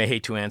 you may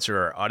hate to answer,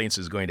 our audience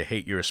is going to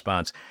hate your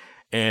response.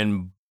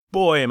 And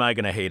boy, am I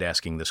going to hate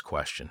asking this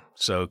question.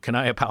 So can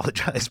I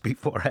apologize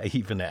before I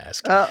even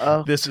ask?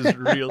 Uh-oh. This is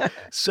real.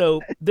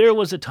 So there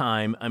was a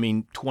time,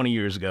 20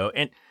 years ago,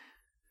 and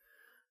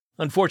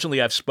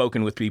unfortunately I've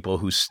spoken with people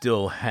who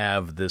still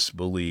have this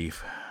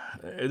belief.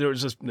 There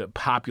was this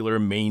popular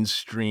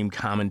mainstream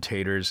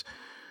commentators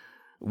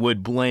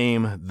would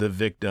blame the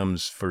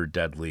victims for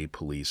deadly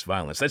police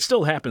violence. That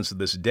still happens to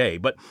this day,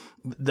 but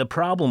the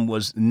problem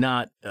was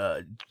not,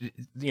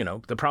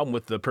 the problem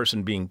with the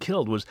person being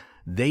killed was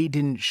they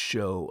didn't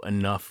show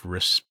enough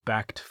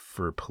respect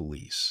for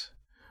police.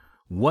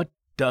 What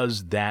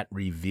does that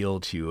reveal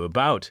to you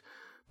about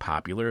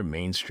popular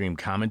mainstream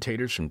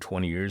commentators from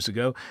 20 years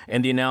ago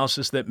and the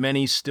analysis that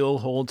many still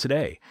hold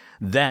today,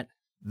 that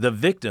the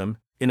victim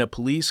in a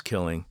police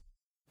killing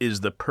is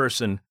the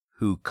person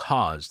who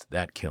caused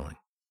that killing?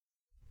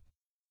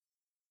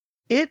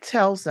 It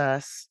tells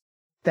us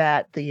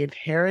that the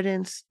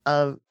inheritance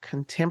of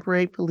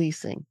contemporary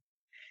policing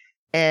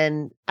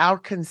and our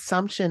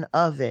consumption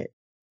of it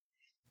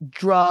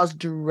draws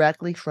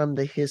directly from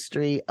the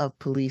history of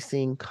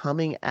policing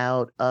coming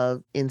out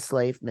of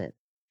enslavement.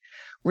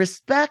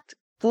 Respect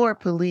for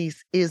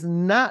police is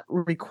not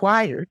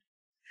required,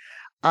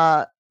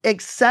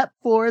 except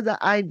for the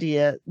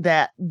idea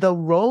that the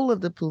role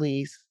of the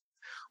police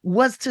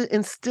was to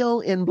instill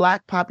in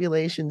Black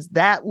populations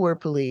that were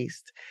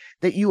policed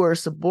that you are a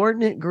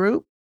subordinate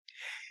group.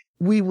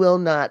 We will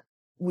not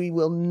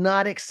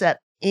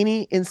accept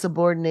any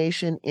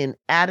insubordination in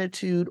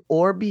attitude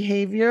or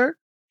behavior.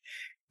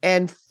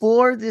 And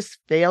for this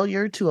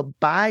failure to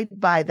abide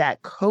by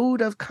that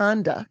code of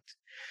conduct,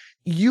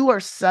 you are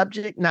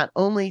subject not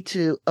only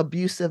to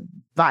abusive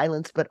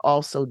violence, but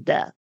also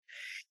death.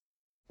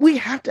 We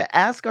have to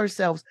ask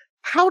ourselves,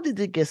 how did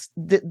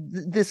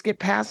this get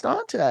passed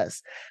on to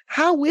us?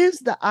 How is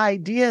the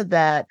idea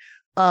that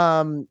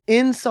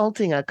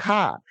insulting a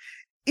cop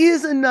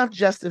is enough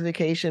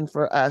justification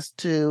for us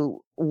to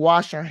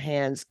wash our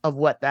hands of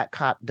what that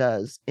cop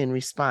does in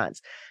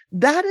response?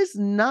 That is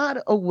not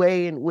a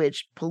way in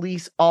which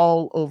police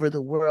all over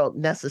the world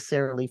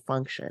necessarily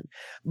function,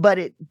 but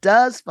it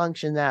does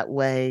function that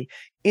way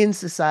in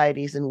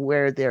societies and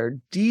where there are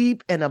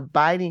deep and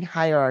abiding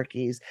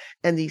hierarchies,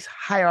 and these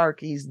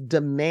hierarchies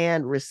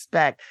demand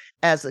respect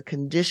as a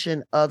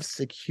condition of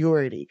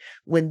security.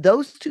 When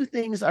those two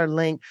things are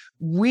linked,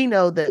 we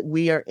know that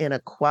we are in a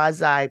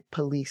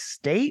quasi-police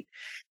state,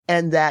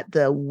 and that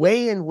the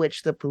way in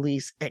which the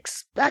police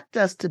expect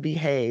us to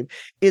behave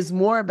is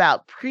more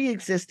about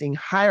pre-existing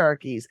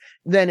hierarchies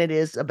than it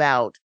is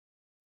about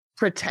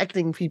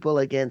protecting people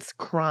against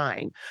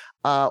crime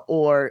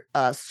or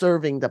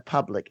serving the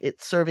public.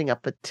 It's serving a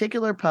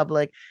particular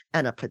public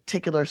and a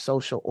particular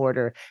social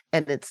order.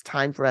 And it's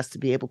time for us to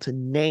be able to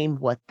name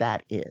what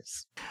that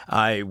is.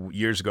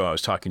 Years ago, I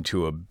was talking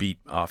to a beat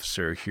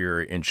officer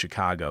here in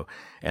Chicago,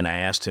 and I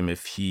asked him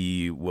if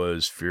he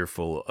was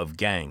fearful of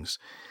gangs.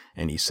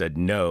 And he said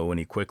no, and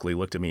he quickly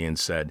looked at me and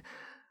said,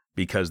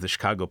 because the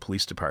Chicago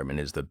Police Department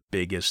is the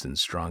biggest and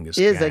strongest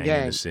gang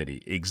in the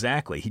city.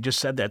 Exactly. He just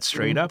said that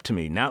straight up to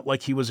me, not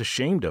like he was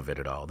ashamed of it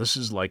at all. This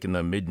is like in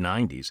the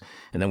mid-'90s.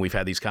 And then we've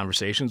had these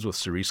conversations with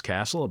Cerise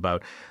Castle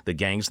about the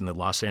gangs in the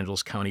Los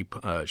Angeles County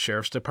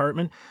Sheriff's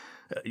Department.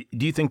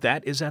 Do you think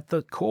that is at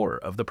the core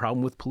of the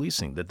problem with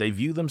policing, that they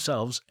view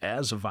themselves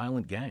as a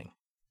violent gang?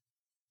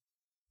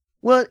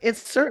 Well,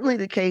 it's certainly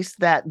the case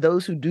that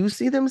those who do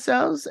see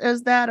themselves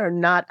as that are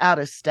not out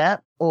of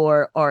step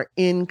or are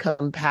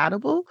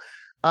incompatible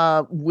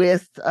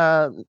with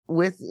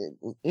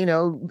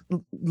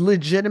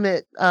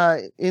legitimate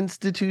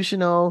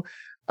institutional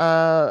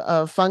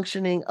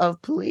functioning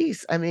of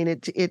police. I mean,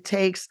 it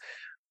takes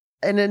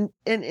an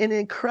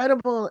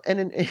incredible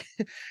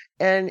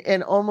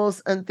and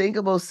almost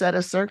unthinkable set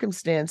of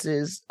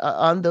circumstances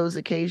on those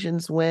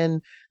occasions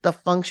when the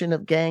function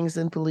of gangs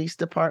and police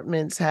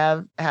departments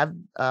have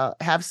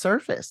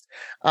surfaced.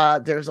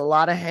 There's a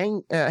lot of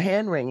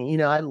hand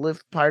wringing. I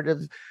lived part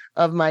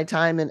of my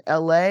time in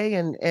LA,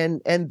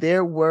 and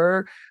there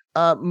were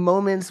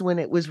moments when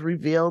it was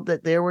revealed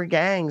that there were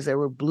gangs, there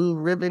were blue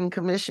ribbon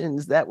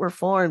commissions that were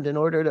formed in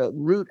order to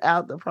root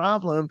out the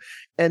problem.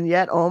 And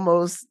yet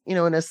almost, in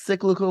a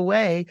cyclical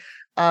way,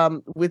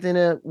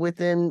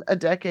 within a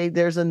decade,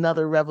 there's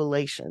another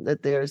revelation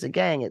that there's a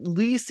gang. At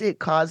least it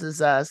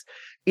causes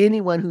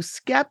anyone who's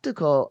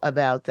skeptical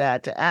about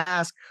that to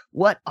ask,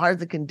 what are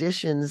the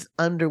conditions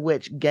under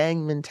which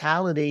gang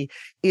mentality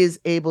is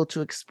able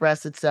to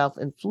express itself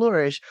and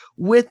flourish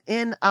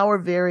within our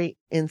very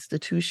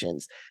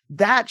institutions?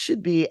 That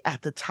should be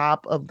at the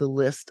top of the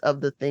list of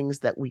the things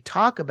that we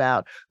talk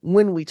about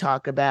when we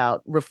talk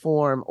about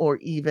reform or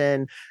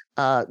even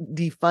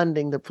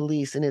defunding the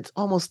police. And it's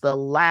almost the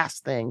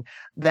last thing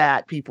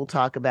that people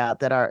talk about,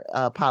 that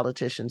our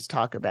politicians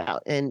talk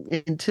about.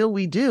 And until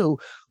we do,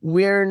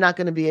 we're not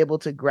going to be able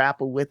to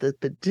grapple with a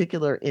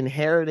particular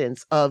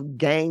inheritance of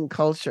gang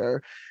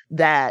culture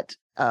that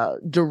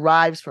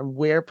derives from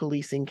where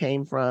policing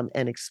came from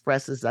and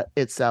expresses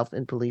itself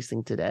in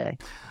policing today.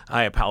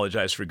 I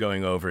apologize for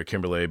going over,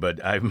 Kimberlé,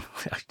 but I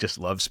just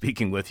love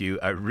speaking with you.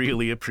 I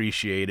really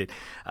appreciate it.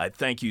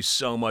 Thank you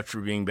so much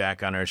for being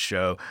back on our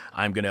show.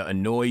 I'm going to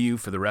annoy you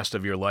for the rest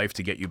of your life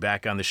to get you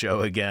back on the show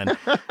again.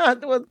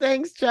 Well,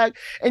 thanks, Chuck.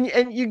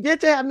 And you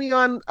get to have me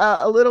on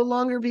a little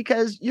longer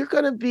because you're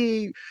going to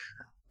be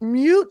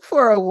mute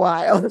for a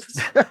while.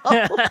 So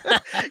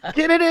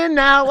get it in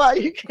now while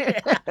you can.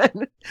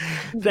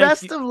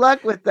 Best of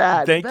luck with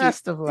that.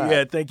 Best of luck.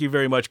 Yeah, thank you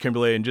very much,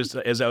 Kimberlé. And just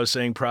as I was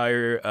saying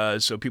prior,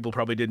 so people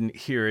probably didn't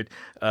hear it,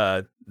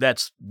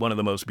 that's one of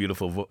the most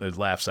beautiful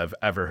laughs I've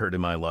ever heard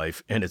in my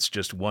life. And it's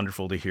just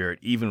wonderful to hear it,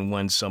 even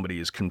when somebody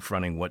is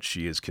confronting what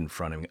she is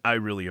confronting. I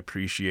really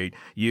appreciate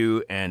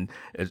you and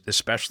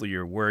especially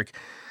your work.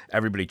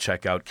 Everybody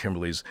check out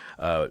Kimberlé's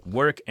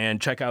work and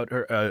check out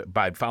her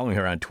by following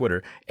her on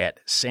Twitter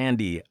at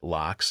Sandy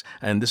Locks.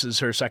 And this is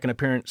her second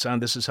appearance on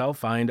This Is Hell.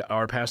 Find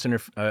our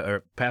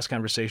past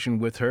conversation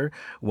with her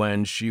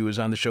when she was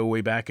on the show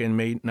way back in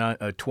May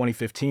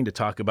 2015 to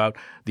talk about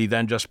the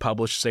then just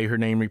published Say Her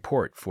Name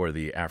report for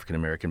the African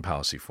American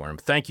Policy Forum.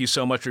 Thank you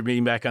so much for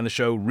being back on the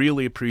show.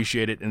 Really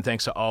appreciate it. And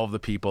thanks to all of the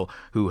people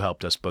who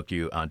helped us book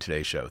you on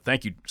today's show.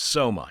 Thank you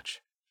so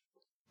much.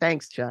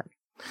 Thanks, Chuck.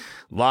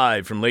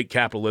 Live from late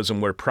capitalism,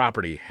 where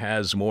property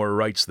has more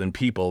rights than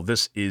people,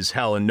 this is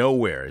hell, and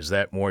nowhere is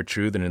that more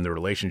true than in the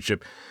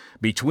relationship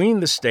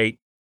between the state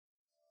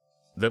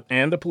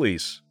and the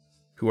police,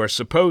 who are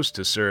supposed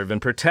to serve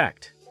and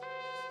protect.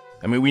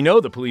 I mean, we know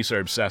the police are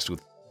obsessed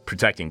with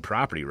protecting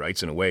property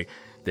rights in a way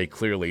they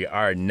clearly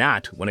are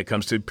not when it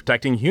comes to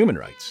protecting human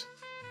rights.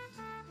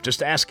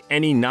 Just ask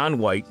any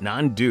non-white,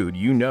 non-dude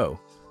you know,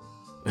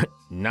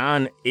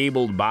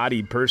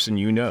 non-able-bodied person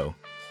you know,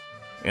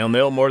 and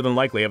they'll more than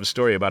likely have a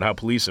story about how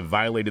police have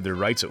violated their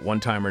rights at one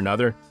time or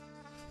another,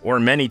 or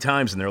many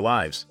times in their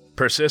lives,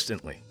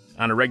 persistently,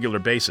 on a regular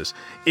basis.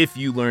 If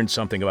you learn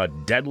something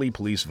about deadly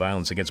police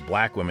violence against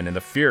black women and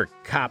the fear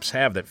cops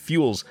have that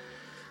fuels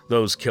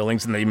those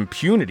killings and the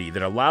impunity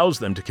that allows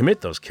them to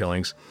commit those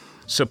killings,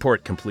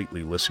 support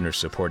completely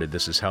listener-supported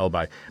This Is Hell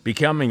by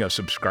becoming a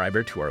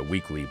subscriber to our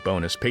weekly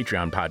bonus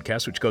Patreon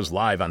podcast, which goes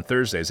live on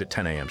Thursdays at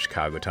 10 a.m.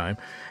 Chicago time,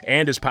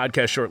 and is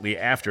podcast shortly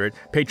after at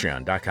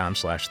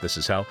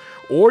patreon.com/thisishell.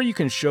 Or you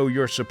can show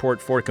your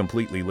support for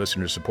completely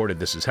listener-supported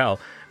This Is Hell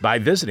by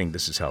visiting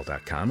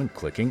thisishell.com and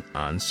clicking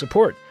on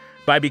support.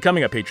 By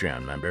becoming a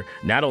Patreon member,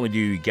 not only do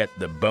you get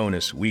the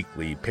bonus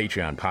weekly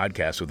Patreon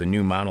podcast with a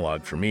new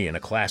monologue from me and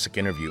a classic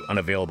interview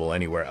unavailable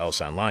anywhere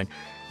else online,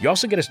 you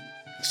also get a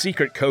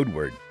secret code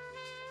word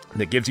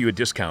that gives you a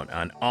discount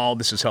on all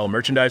This Is Hell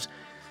merchandise.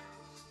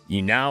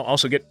 You now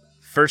also get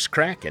first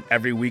crack at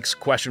every week's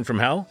Question from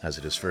Hell, as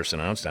it is first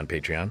announced on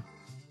Patreon.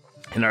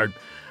 In our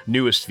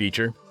newest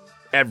feature,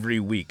 every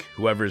week,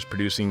 whoever is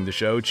producing the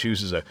show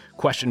chooses a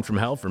question from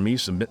hell for me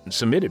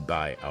submitted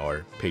by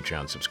our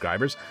Patreon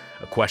subscribers,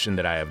 a question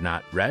that I have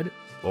not read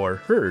or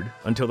heard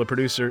until the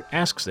producer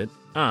asks it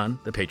on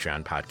the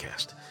Patreon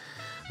podcast.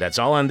 That's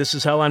all on This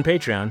Is Hell on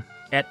Patreon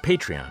at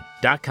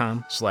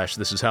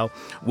patreon.com/thisishell.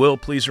 Will,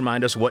 please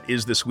remind us what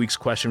is this week's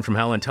question from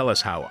hell and tell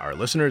us how our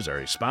listeners are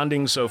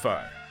responding so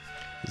far.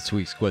 This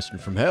week's question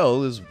from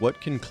hell is, what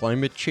can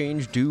climate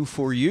change do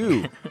for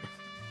you?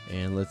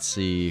 And let's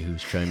see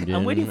who's chimed in.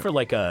 I'm waiting for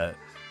like a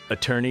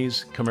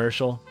attorney's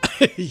commercial.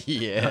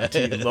 Yeah.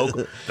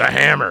 The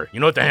hammer.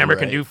 You know what the hammer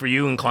can do for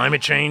you in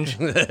climate change?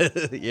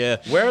 Yeah.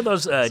 Where are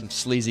those? Some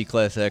sleazy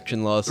class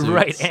action lawsuits.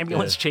 Right,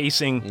 ambulance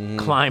chasing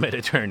climate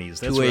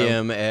attorneys. That's 2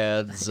 a.m.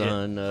 ads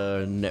on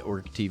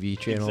network TV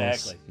channels.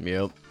 Exactly.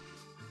 Yep.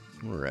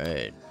 All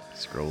right.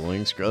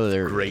 Scrolling.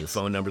 There. Great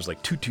phone numbers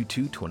like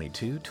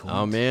 222-2220.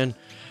 Oh man,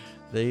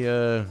 they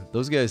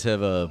those guys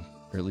have or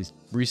at least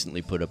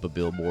recently put up a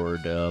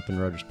billboard up in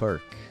Rogers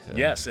Park.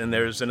 Yes, and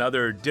there's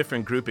another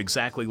different group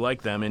exactly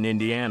like them in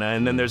Indiana,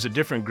 and then there's a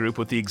different group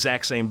with the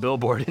exact same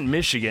billboard in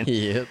Michigan.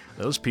 Yep.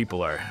 Those people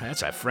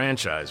that's a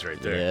franchise right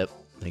there. Yep.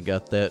 They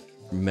got that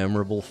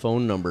memorable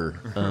phone number.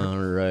 All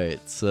right.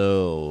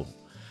 So,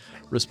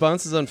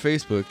 responses on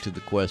Facebook to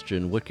the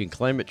question, what can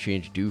climate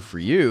change do for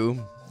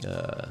you?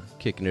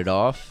 Kicking it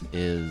off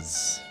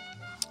is...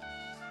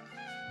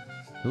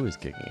 Who is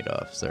kicking it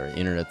off? Sorry,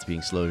 internet's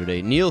being slow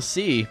today. Neil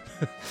C.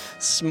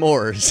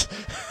 S'mores.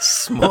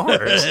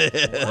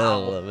 S'mores? I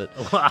love it.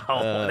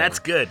 Wow, that's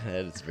good.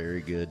 That is very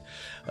good.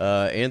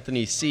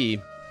 Anthony C.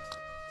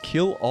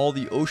 Kill all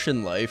the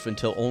ocean life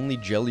until only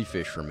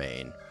jellyfish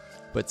remain.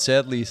 But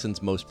sadly,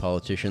 since most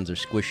politicians are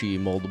squishy,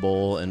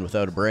 moldable, and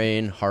without a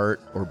brain,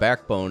 heart, or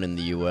backbone in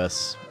the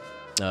U.S.,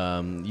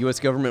 U.S.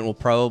 government will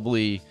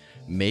probably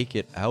make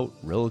it out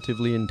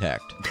relatively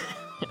intact.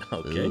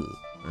 Okay. Ooh.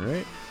 All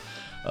right.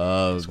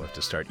 So we'll have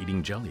to start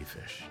eating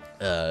jellyfish.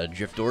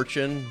 Jeff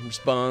Dorchin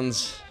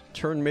responds,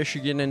 turn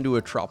Michigan into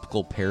a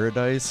tropical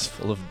paradise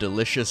full of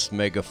delicious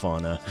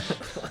megafauna.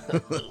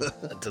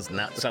 That does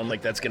not sound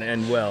like that's going to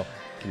end well.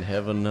 Can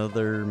have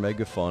another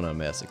megafauna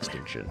mass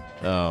extinction.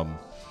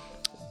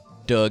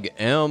 Doug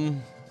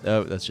M.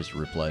 Oh, that's just a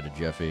reply to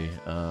Jeffy.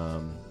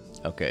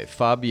 Okay,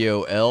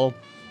 Fabio L.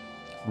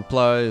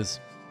 replies,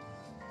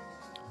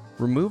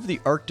 remove the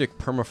Arctic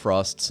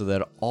permafrost so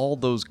that all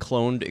those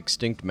cloned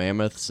extinct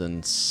mammoths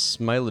and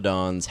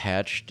smilodons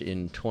hatched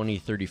in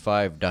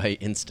 2035 die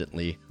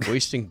instantly,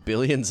 wasting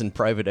billions in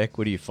private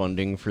equity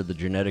funding for the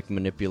genetic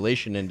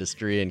manipulation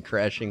industry and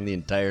crashing the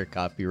entire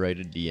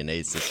copyrighted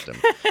DNA system.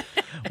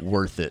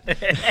 Worth it.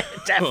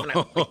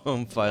 Definitely.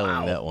 I'm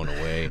filing that one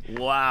away.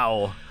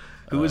 Wow.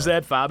 Who was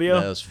that, Fabio?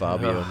 That was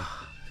Fabio.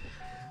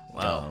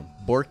 Wow.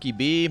 Borky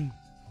B,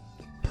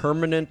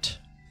 permanent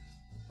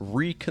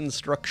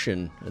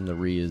reconstruction, and the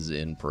re is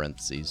in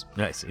parentheses.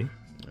 I see.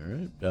 All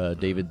right.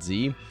 David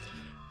Z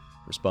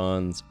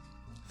responds,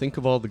 think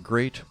of all the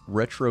great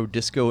retro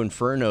disco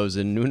infernos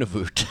in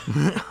Nunavut.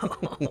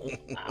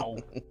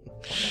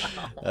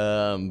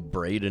 Wow.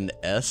 Braden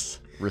S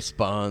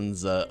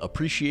responds,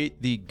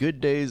 appreciate the good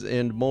days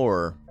and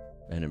more,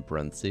 and in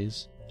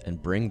parentheses,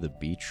 and bring the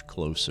beach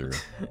closer.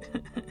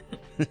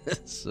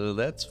 So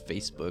that's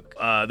Facebook.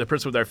 The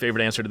person with our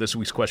favorite answer to this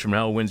week's question from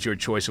hell wins your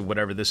choice of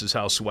whatever This Is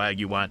Hell swag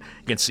you want.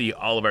 You can see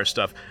all of our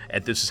stuff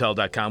at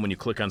thisishell.com. When you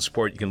click on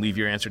support, you can leave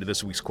your answer to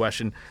this week's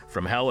question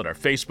from hell at our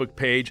Facebook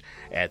page,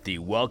 at the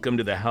Welcome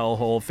to the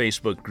Hellhole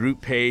Facebook group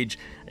page,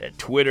 at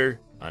Twitter,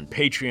 on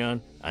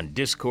Patreon, on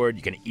Discord.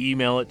 You can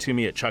email it to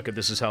me at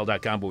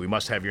chuck@thisishell.com, but we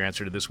must have your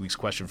answer to this week's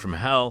question from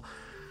hell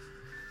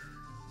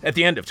by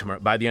the end of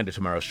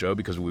tomorrow's show,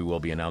 because we will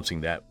be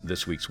announcing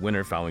this week's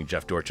winner following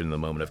Jeff Dorchin in the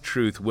Moment of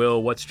Truth.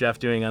 Will, what's Jeff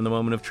doing on the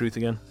Moment of Truth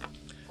again?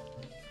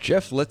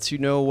 Jeff lets you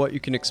know what you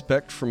can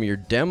expect from your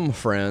Dem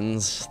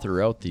friends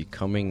throughout the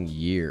coming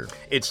year.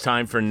 It's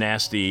time for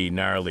nasty,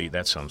 gnarly.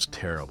 That sounds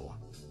terrible.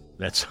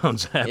 That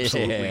sounds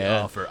absolutely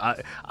awful.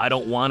 I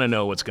don't want to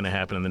know what's going to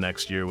happen in the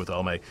next year with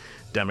all my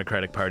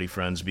Democratic Party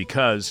friends,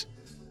 because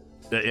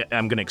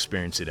I'm going to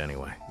experience it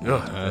anyway.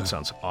 Ugh, that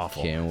sounds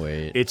awful. Can't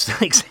wait. It's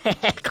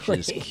exactly.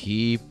 Just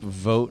keep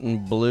voting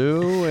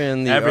blue,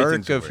 and the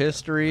arc of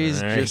history is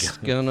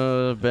just going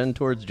to bend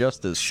towards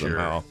justice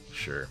somehow.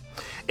 Sure.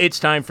 It's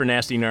time for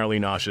nasty, gnarly,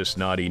 nauseous,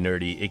 naughty,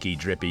 nerdy, icky,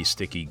 drippy,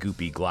 sticky,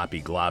 goopy,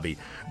 gloppy, globby,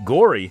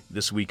 gory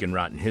this week in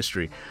Rotten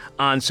History.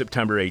 On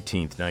September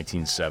 18th,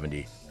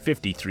 1970,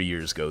 53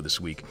 years ago this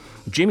week,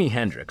 Jimi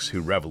Hendrix, who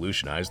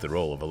revolutionized the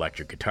role of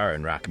electric guitar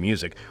in rock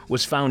music,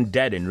 was found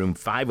dead in room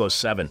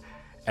 507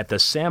 at the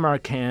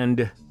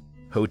Samarkand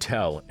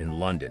Hotel in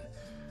London,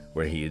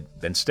 where he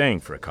had been staying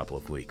for a couple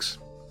of weeks.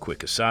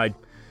 Quick aside,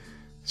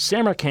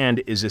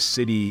 Samarkand is a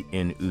city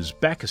in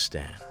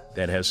Uzbekistan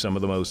that has some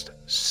of the most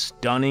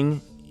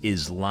stunning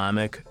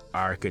Islamic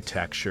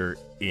architecture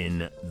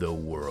in the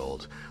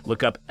world.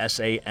 Look up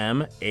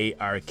Samarkand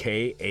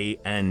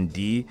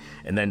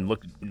and then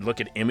look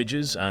at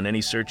images on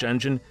any search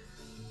engine.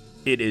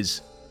 It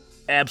is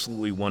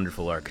absolutely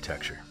wonderful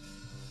architecture.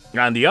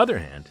 On the other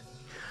hand,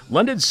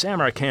 London's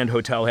Samarkand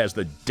Hotel has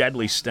the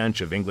deadly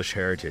stench of English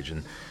heritage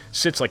and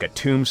sits like a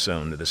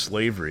tombstone to the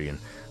slavery and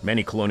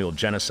many colonial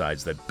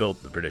genocides that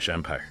built the British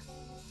Empire.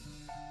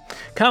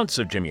 Accounts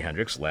of Jimi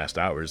Hendrix's last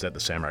hours at the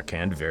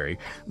Samarkand vary,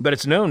 but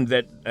it's known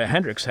that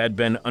Hendrix had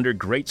been under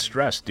great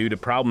stress due to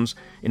problems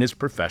in his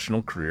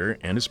professional career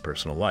and his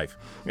personal life.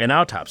 An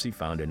autopsy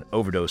found an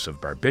overdose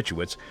of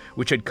barbiturates,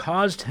 which had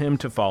caused him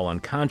to fall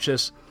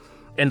unconscious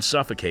and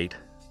suffocate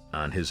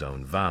on his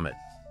own vomit.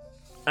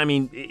 I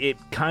mean, it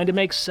kind of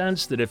makes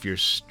sense that if you're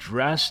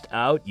stressed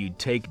out, you'd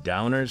take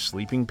downers,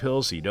 sleeping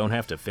pills, so you don't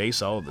have to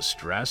face all of the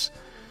stress.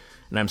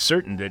 And I'm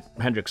certain that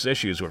Hendrix's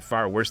issues were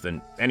far worse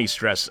than any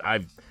stress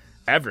I've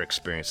ever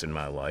experienced in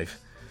my life,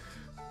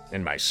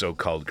 in my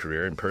so-called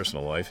career and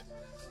personal life.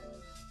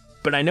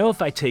 But I know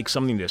if I take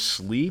something to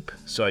sleep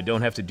so I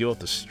don't have to deal with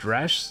the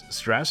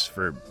stress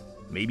for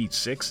maybe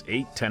 6,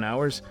 8, 10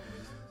 hours,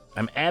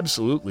 I'm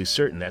absolutely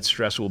certain that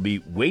stress will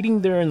be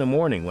waiting there in the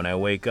morning when I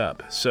wake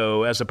up.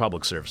 So, as a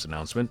public service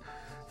announcement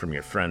from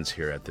your friends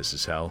here at This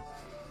Is Hell,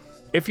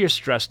 if you're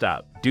stressed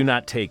out, do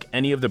not take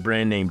any of the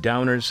brand name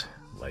downers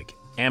like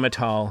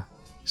Amitol,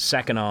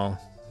 Seconal,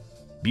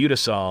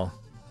 Butasol,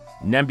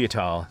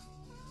 Nembutal,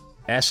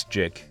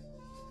 Esgic,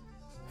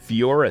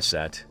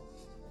 Fioricet,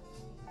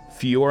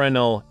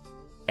 Fiorinol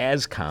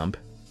Ascomp,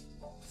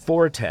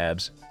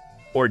 Fortabs,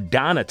 or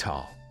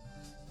Donatol,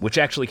 which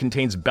actually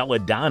contains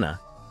belladonna.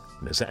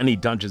 As any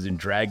Dungeons &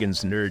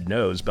 Dragons nerd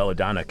knows,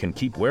 belladonna can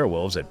keep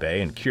werewolves at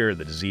bay and cure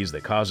the disease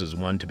that causes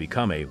one to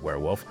become a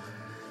werewolf,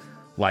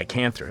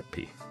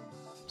 lycanthropy.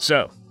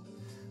 So,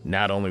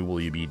 not only will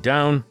you be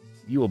down,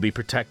 you will be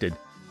protected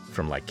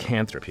from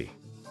lycanthropy.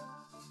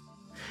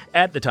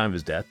 At the time of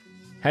his death,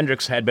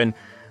 Hendrix had been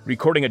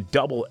recording a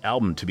double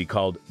album to be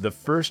called The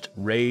First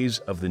Rays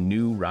of the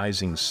New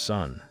Rising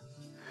Sun.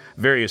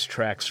 Various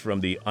tracks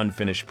from the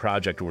unfinished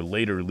project were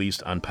later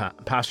released on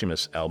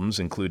posthumous albums,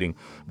 including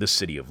The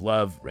City of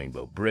Love,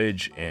 Rainbow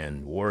Bridge,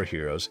 and War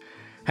Heroes.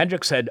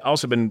 Hendrix had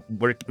also been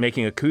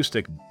making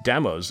acoustic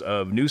demos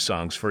of new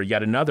songs for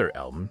yet another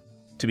album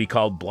to be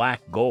called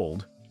Black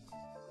Gold.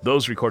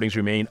 Those recordings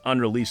remain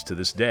unreleased to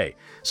this day.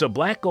 So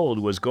Black Gold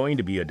was going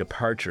to be a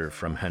departure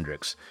from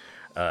Hendrix,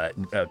 a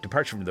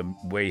departure from the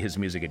way his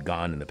music had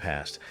gone in the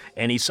past.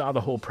 And he saw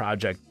the whole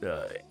project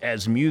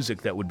as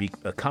music that would be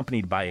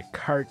accompanied by a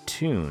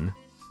cartoon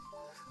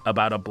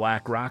about a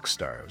black rock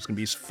star. It was going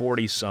to be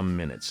 40-some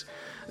minutes.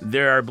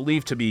 There are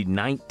believed to be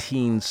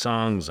 19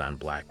 songs on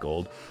Black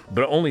Gold,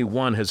 but only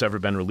one has ever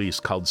been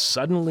released, called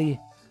Suddenly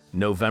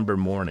November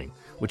Morning,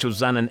 which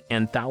was on an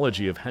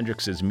anthology of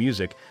Hendrix's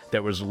music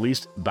that was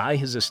released by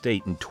his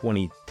estate in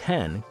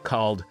 2010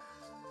 called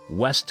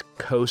West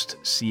Coast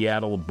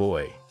Seattle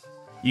Boy.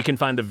 You can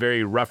find the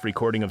very rough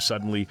recording of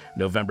Suddenly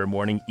November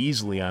Morning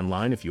easily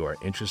online if you are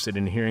interested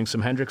in hearing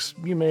some Hendrix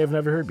you may have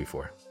never heard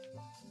before.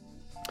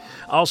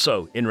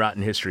 Also, in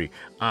Rotten History,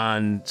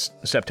 on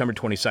September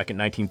 22nd,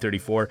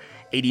 1934,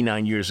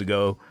 89 years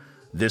ago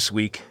this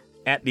week,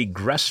 at the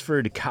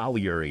Gresford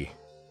Colliery,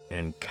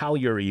 and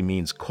colliery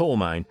means coal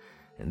mine,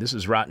 and this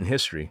is Rotten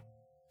History,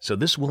 so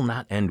this will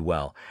not end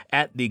well.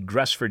 At the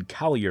Gresford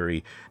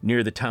Colliery,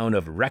 near the town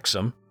of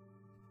Wrexham,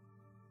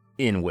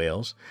 in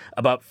Wales,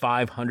 about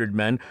 500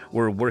 men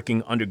were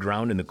working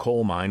underground in the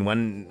coal mine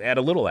when, at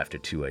a little after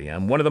 2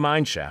 a.m., one of the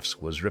mine shafts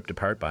was ripped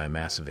apart by a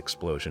massive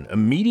explosion,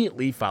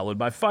 immediately followed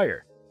by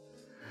fire.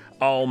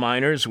 All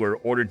miners were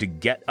ordered to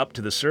get up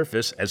to the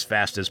surface as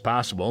fast as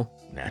possible,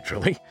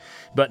 naturally,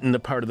 but in the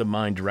part of the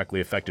mine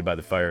directly affected by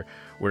the fire,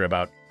 where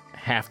about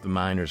half the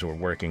miners were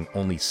working,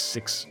 only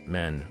 6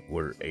 men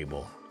were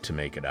able to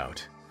make it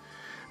out.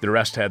 The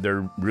rest had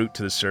their route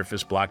to the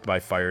surface blocked by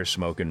fire,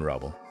 smoke, and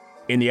rubble.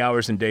 In the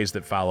hours and days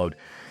that followed,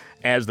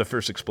 as the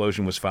first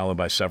explosion was followed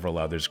by several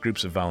others,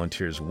 groups of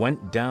volunteers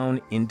went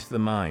down into the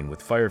mine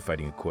with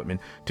firefighting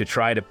equipment to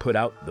try to put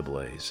out the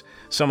blaze.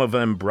 Some of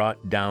them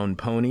brought down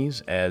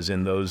ponies, as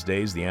in those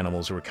days the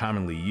animals were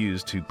commonly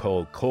used to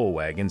pull coal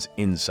wagons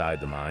inside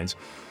the mines,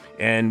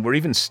 and were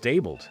even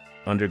stabled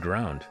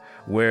underground,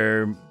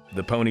 where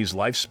the ponies'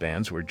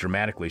 lifespans were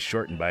dramatically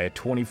shortened by a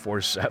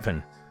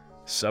 24/7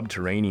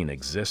 subterranean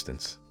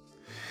existence.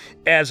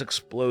 As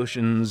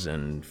explosions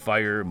and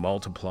fire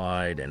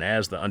multiplied, and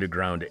as the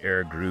underground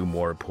air grew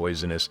more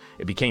poisonous,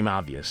 it became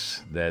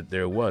obvious that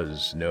there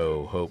was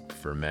no hope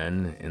for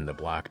men in the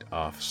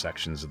blocked-off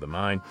sections of the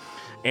mine,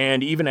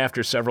 and even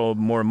after several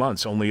more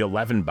months, only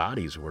 11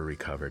 bodies were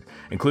recovered,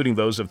 including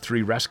those of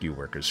 3 rescue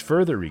workers.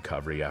 Further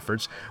recovery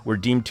efforts were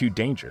deemed too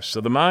dangerous, so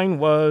the mine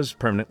was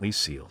permanently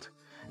sealed.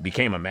 It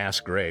became a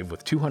mass grave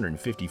with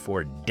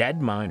 254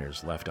 dead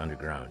miners left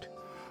underground.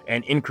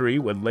 An inquiry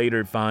would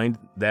later find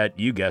that,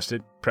 you guessed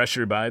it,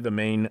 pressure by the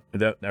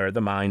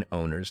mine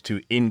owners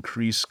to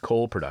increase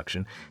coal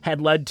production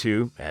had led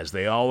to, as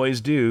they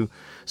always do,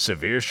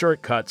 severe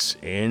shortcuts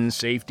in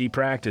safety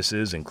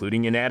practices,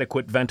 including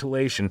inadequate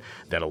ventilation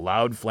that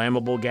allowed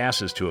flammable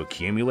gases to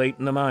accumulate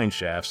in the mine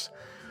shafts,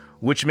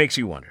 which makes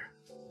you wonder,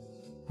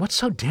 what's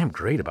so damn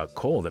great about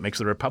coal that makes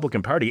the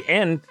Republican Party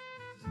and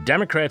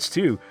Democrats,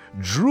 too,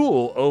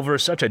 drool over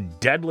such a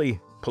deadly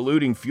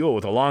polluting fuel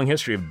with a long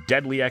history of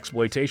deadly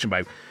exploitation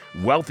by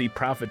wealthy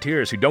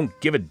profiteers who don't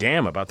give a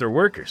damn about their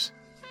workers.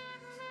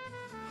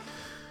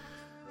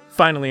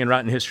 Finally, in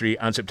rotten history,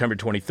 on September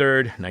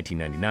 23rd,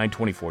 1999,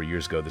 24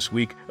 years ago this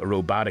week, a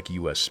robotic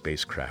U.S.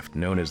 spacecraft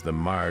known as the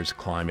Mars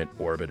Climate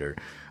Orbiter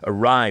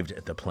arrived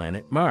at the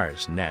planet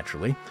Mars,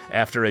 naturally,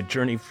 after a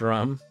journey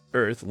from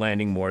Earth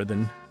lasting more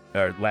than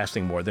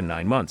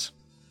 9 months.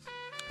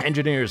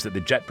 Engineers at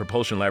the Jet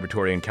Propulsion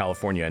Laboratory in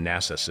California, a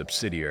NASA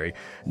subsidiary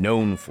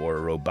known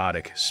for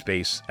robotic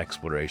space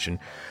exploration,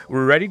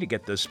 were ready to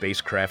get the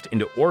spacecraft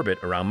into orbit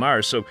around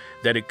Mars so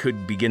that it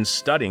could begin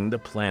studying the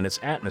planet's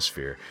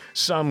atmosphere.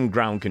 Some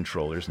ground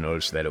controllers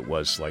noticed that it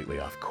was slightly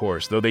off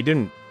course, though they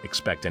didn't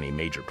expect any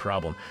major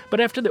problem.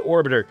 But after the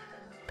orbiter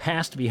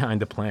passed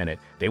behind the planet,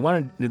 they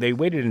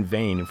waited in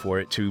vain for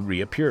it to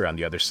reappear on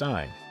the other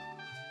side.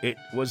 It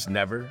was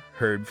never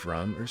heard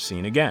from or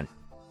seen again.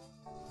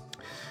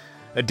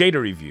 A data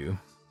review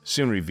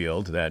soon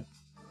revealed that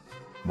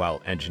while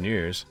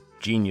engineers,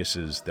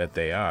 geniuses that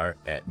they are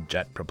at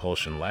Jet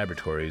Propulsion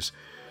Laboratories,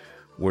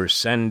 were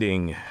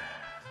sending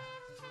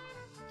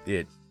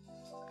it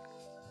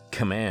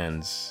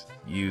commands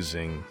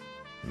using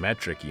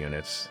metric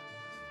units,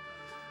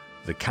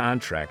 the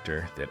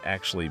contractor that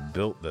actually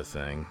built the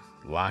thing,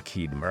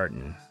 Lockheed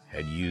Martin,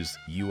 had used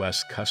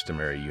U.S.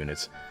 customary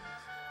units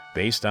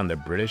based on the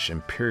British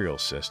imperial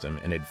system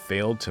and had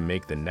failed to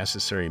make the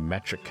necessary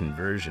metric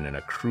conversion in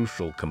a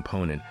crucial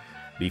component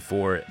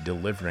before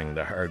delivering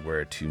the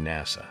hardware to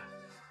NASA.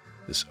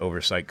 This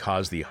oversight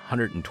caused the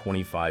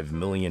 $125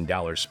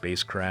 million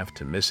spacecraft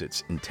to miss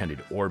its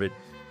intended orbit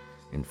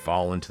and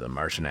fall into the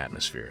Martian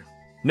atmosphere.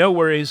 No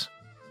worries.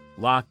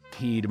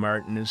 Lockheed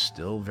Martin is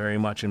still very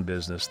much in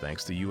business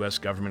thanks to U.S.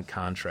 government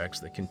contracts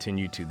that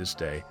continue to this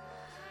day.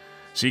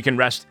 So you can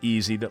rest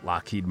easy that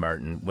Lockheed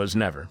Martin was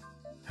never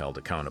held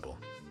accountable.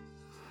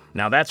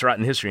 Now that's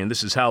Rotten History, and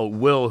This Is Hell.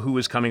 Will, who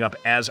is coming up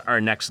as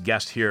our next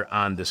guest here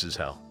on This Is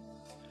Hell?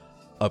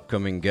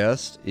 Upcoming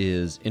guest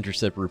is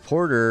Intercept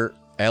reporter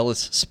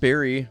Alice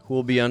Sperry, who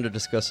will be on to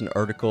discuss an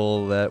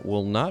article that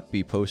will not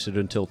be posted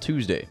until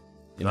Tuesday.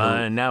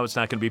 And now it's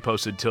not going to be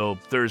posted till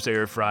Thursday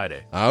or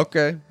Friday.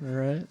 Okay, all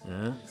right.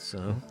 Yeah,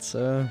 so it's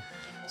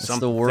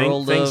the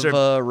world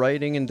of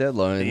writing and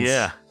deadlines.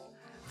 Yeah.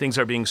 Things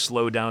are being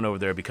slowed down over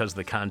there because of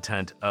the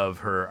content of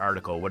her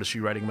article. What is she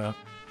writing about?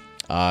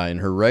 In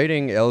her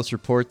writing, Alice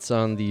reports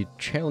on the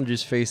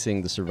challenges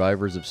facing the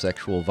survivors of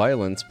sexual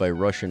violence by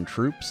Russian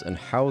troops and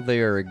how they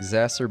are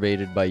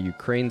exacerbated by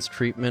Ukraine's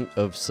treatment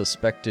of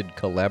suspected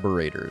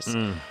collaborators,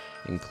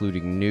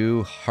 including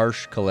new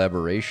harsh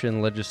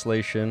collaboration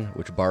legislation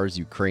which bars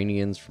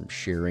Ukrainians from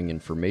sharing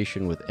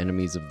information with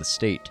enemies of the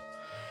state.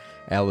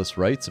 Alice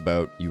writes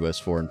about U.S.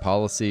 foreign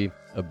policy,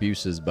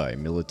 abuses by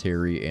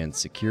military and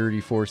security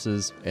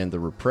forces, and the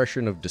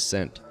repression of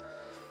dissent.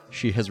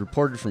 She has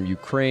reported from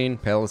Ukraine,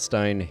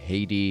 Palestine,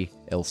 Haiti,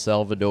 El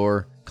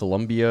Salvador,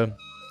 Colombia,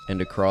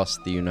 and across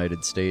the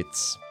United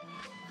States.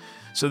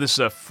 So this is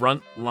a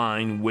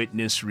frontline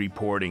witness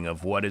reporting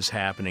of what is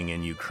happening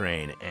in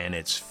Ukraine, and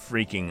it's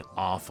freaking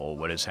awful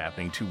what is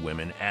happening to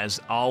women, as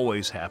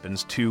always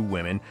happens to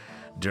women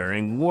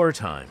during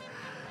wartime.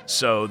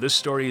 So this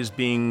story is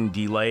being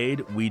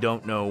delayed. We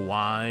don't know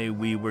why.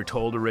 We were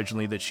told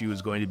originally that she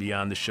was going to be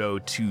on the show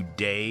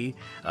today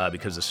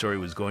because the story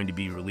was going to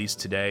be released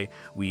today.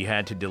 We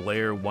had to delay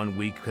her 1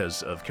 week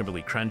because of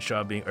Kimberlé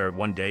Crenshaw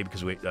one day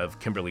because of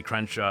Kimberlé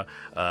Crenshaw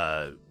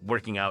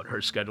working out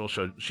her schedule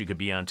so she could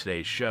be on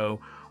today's show.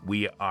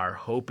 We are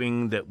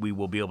hoping that we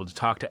will be able to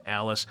talk to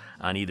Alice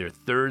on either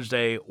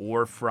Thursday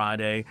or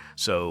Friday.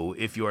 So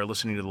if you are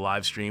listening to the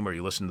live stream or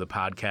you listen to the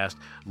podcast,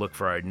 look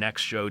for our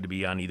next show to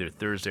be on either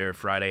Thursday or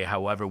Friday.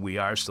 However, we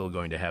are still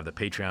going to have the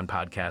Patreon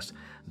podcast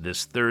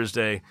this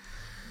Thursday.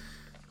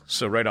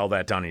 So write all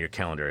that down in your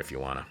calendar if you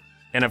want to.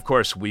 And of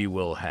course, we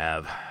will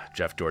have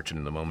Jeff Dorchin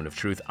in the Moment of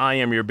Truth. I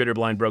am your bitter,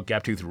 blind, broke,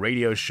 gap-toothed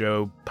radio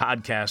show,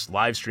 podcast,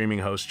 live streaming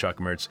host, Chuck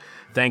Mertz.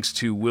 Thanks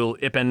to Will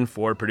Ippen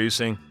for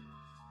producing.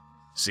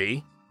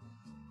 See?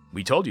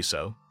 We told you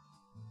so.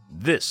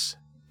 This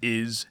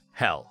is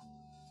hell.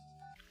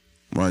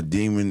 My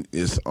demon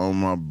is on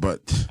my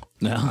butt.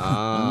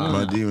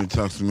 My demon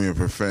talks to me in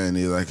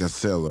profanity like a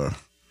sailor.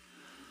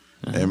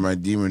 And my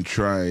demon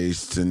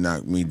tries to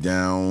knock me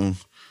down.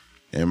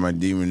 And my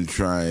demon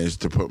tries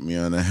to put me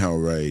on a hell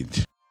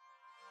ride.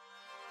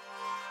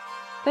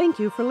 Thank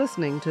you for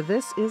listening to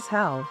This Is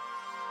Hell.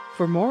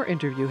 For more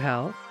Interview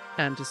Hell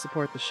and to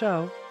support the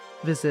show,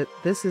 visit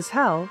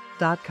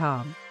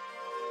thisishell.com.